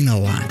 it would mean a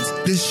lot.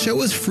 This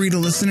show is free to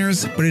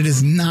listeners, but it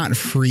is not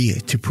free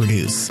to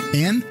produce.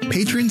 And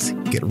patrons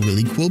get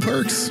really cool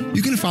perks.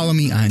 You can follow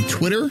me on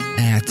Twitter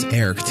at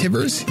Eric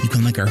Tivers. You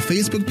can like our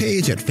Facebook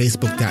page at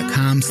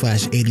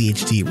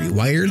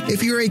facebook.com/ADHDrewired.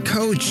 If you're a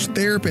coach,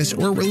 therapist,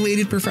 or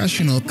related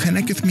professional,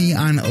 connect with me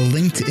on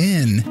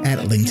LinkedIn at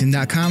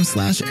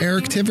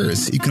linkedin.com/Eric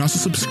Tivers. You can also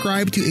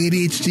subscribe to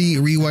ADHD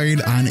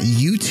Rewired on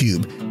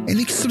YouTube. And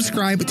you can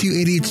subscribe to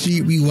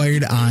ADHD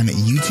Rewired on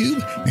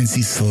YouTube and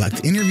see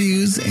select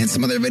interviews and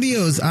some other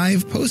videos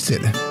I've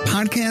posted.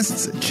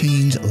 Podcasts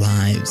change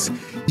lives.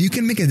 You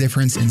can make a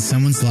difference in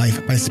someone's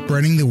life by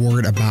spreading the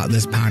word about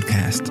this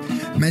podcast.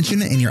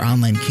 Mention it in your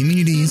online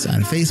communities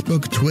on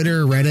Facebook,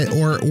 Twitter, Reddit,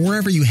 or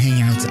wherever you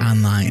hang out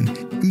online.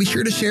 And be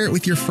sure to share it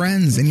with your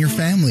friends and your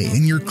family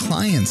and your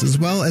clients, as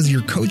well as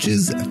your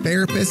coaches,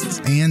 therapists,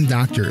 and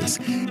doctors.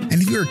 And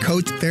if you're a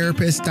coach,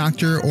 therapist,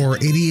 doctor, or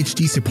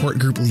ADHD support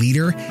group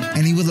leader,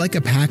 and you would like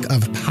a pack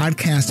of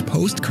podcast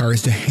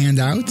postcards to hand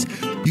out,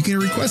 you can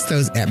request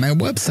those at my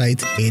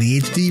website,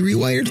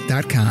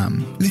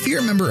 ADHDrewired.com. And if you're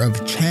a member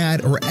of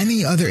CHAD or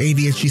any other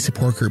ADHD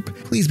support group,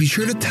 please be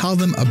sure to tell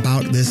them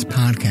about this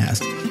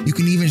podcast. You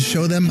can even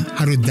show them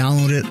how to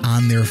download it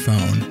on their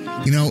phone.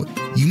 You know,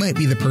 you might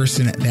be the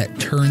person that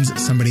turns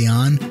somebody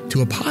on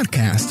to a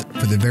podcast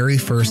for the very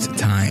first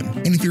time.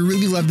 And if you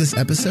really love this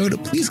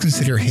episode, please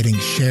consider hitting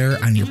share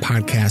on your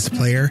podcast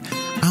player.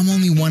 I'm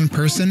only one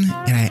person,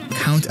 and I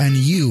count on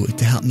you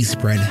to help me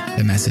spread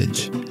the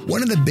message.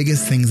 One of the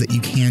biggest things that you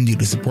can do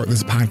to support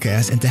this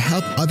podcast and to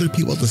help other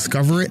people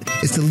discover it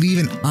is to leave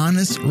an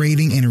honest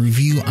rating and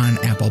review on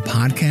Apple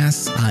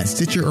Podcasts,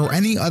 Stitcher, or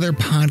any other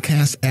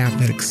podcast app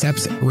that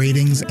accepts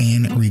ratings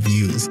and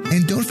reviews.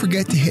 And don't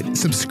forget to hit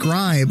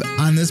subscribe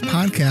on this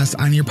podcast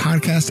on your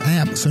podcast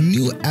app so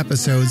new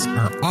episodes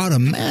are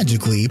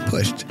automatically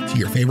pushed to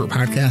your favorite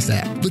podcast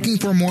app. Looking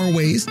for more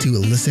ways to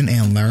listen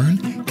and learn?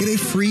 Get a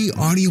free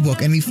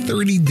audiobook and a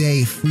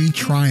 30-day free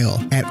trial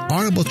at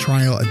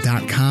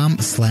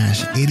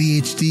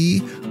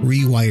audibletrial.com/ADHD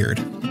rewired.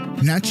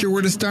 Not sure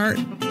where to start?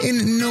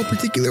 In no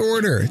particular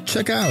order.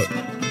 Check out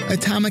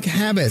Atomic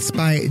Habits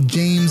by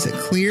James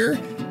Clear,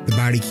 The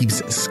Body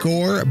Keeps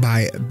Score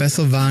by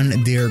Bessel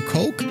van der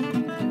Kolk,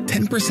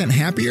 10%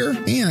 Happier,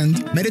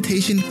 and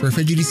Meditation for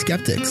Fidgety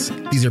Skeptics.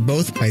 These are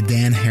both by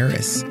Dan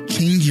Harris.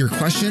 Change Your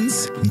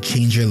Questions and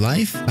Change Your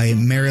Life by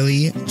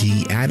Marilee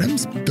G.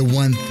 Adams. The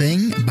One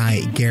Thing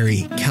by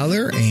Gary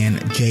Keller and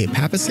Jay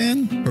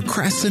Papasan.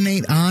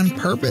 Procrastinate on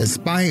Purpose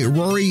by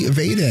Rory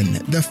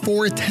Vaden. The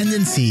Four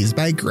Tendencies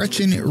by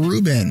Gretchen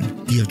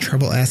Rubin. Do you have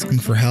trouble asking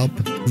for help?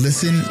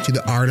 Listen to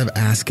The Art of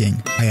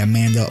Asking by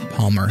Amanda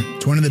Palmer.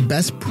 It's one of the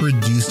best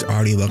produced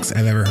audiobooks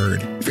I've ever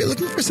heard. If you're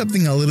looking for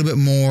something a little bit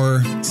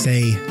more,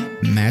 say,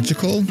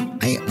 magical,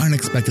 I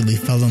unexpectedly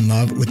fell in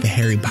love with the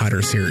Harry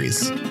Potter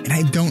series. And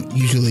I don't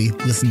usually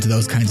listen to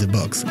those kinds of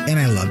books, and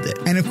I loved it.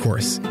 And of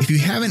course, if you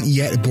haven't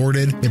yet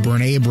boarded the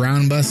Brene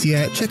Brown bus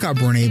yet, check out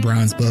Brene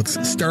Brown's books,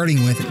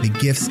 starting with The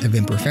Gifts of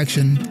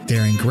Imperfection,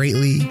 Daring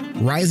Greatly,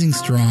 Rising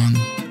Strong,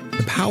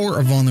 The Power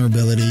of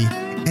Vulnerability.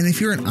 And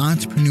if you're an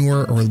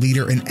entrepreneur or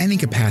leader in any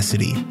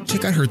capacity,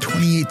 check out her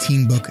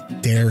 2018 book,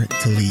 Dare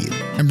to Lead.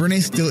 And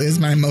Brene still is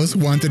my most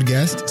wanted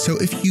guest, so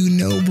if you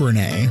know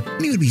Brene,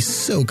 and you would be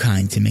so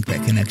kind to make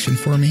that connection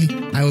for me,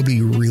 I would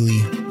be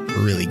really,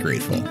 really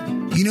grateful.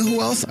 You know who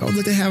else I would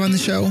like to have on the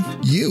show?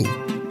 You.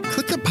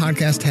 Click the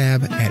podcast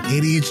tab at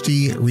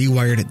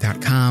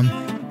ADHDrewired.com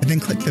and then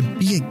click the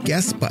Be a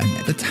Guest button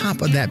at the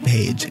top of that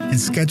page and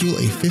schedule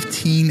a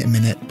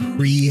 15-minute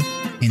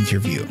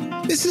pre-interview.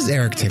 This is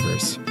Eric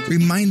Tivers,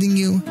 reminding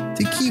you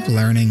to keep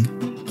learning,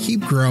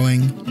 keep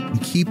growing, and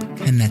keep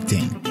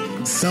connecting.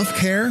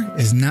 Self-care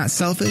is not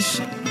selfish,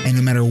 and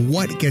no matter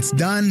what gets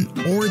done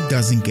or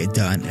doesn't get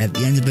done, at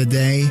the end of the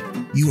day,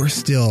 you are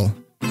still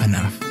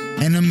enough.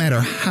 And no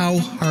matter how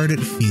hard it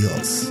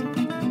feels,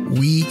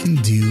 we can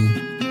do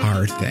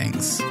hard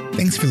things.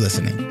 Thanks for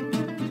listening.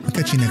 I'll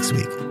catch you next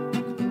week.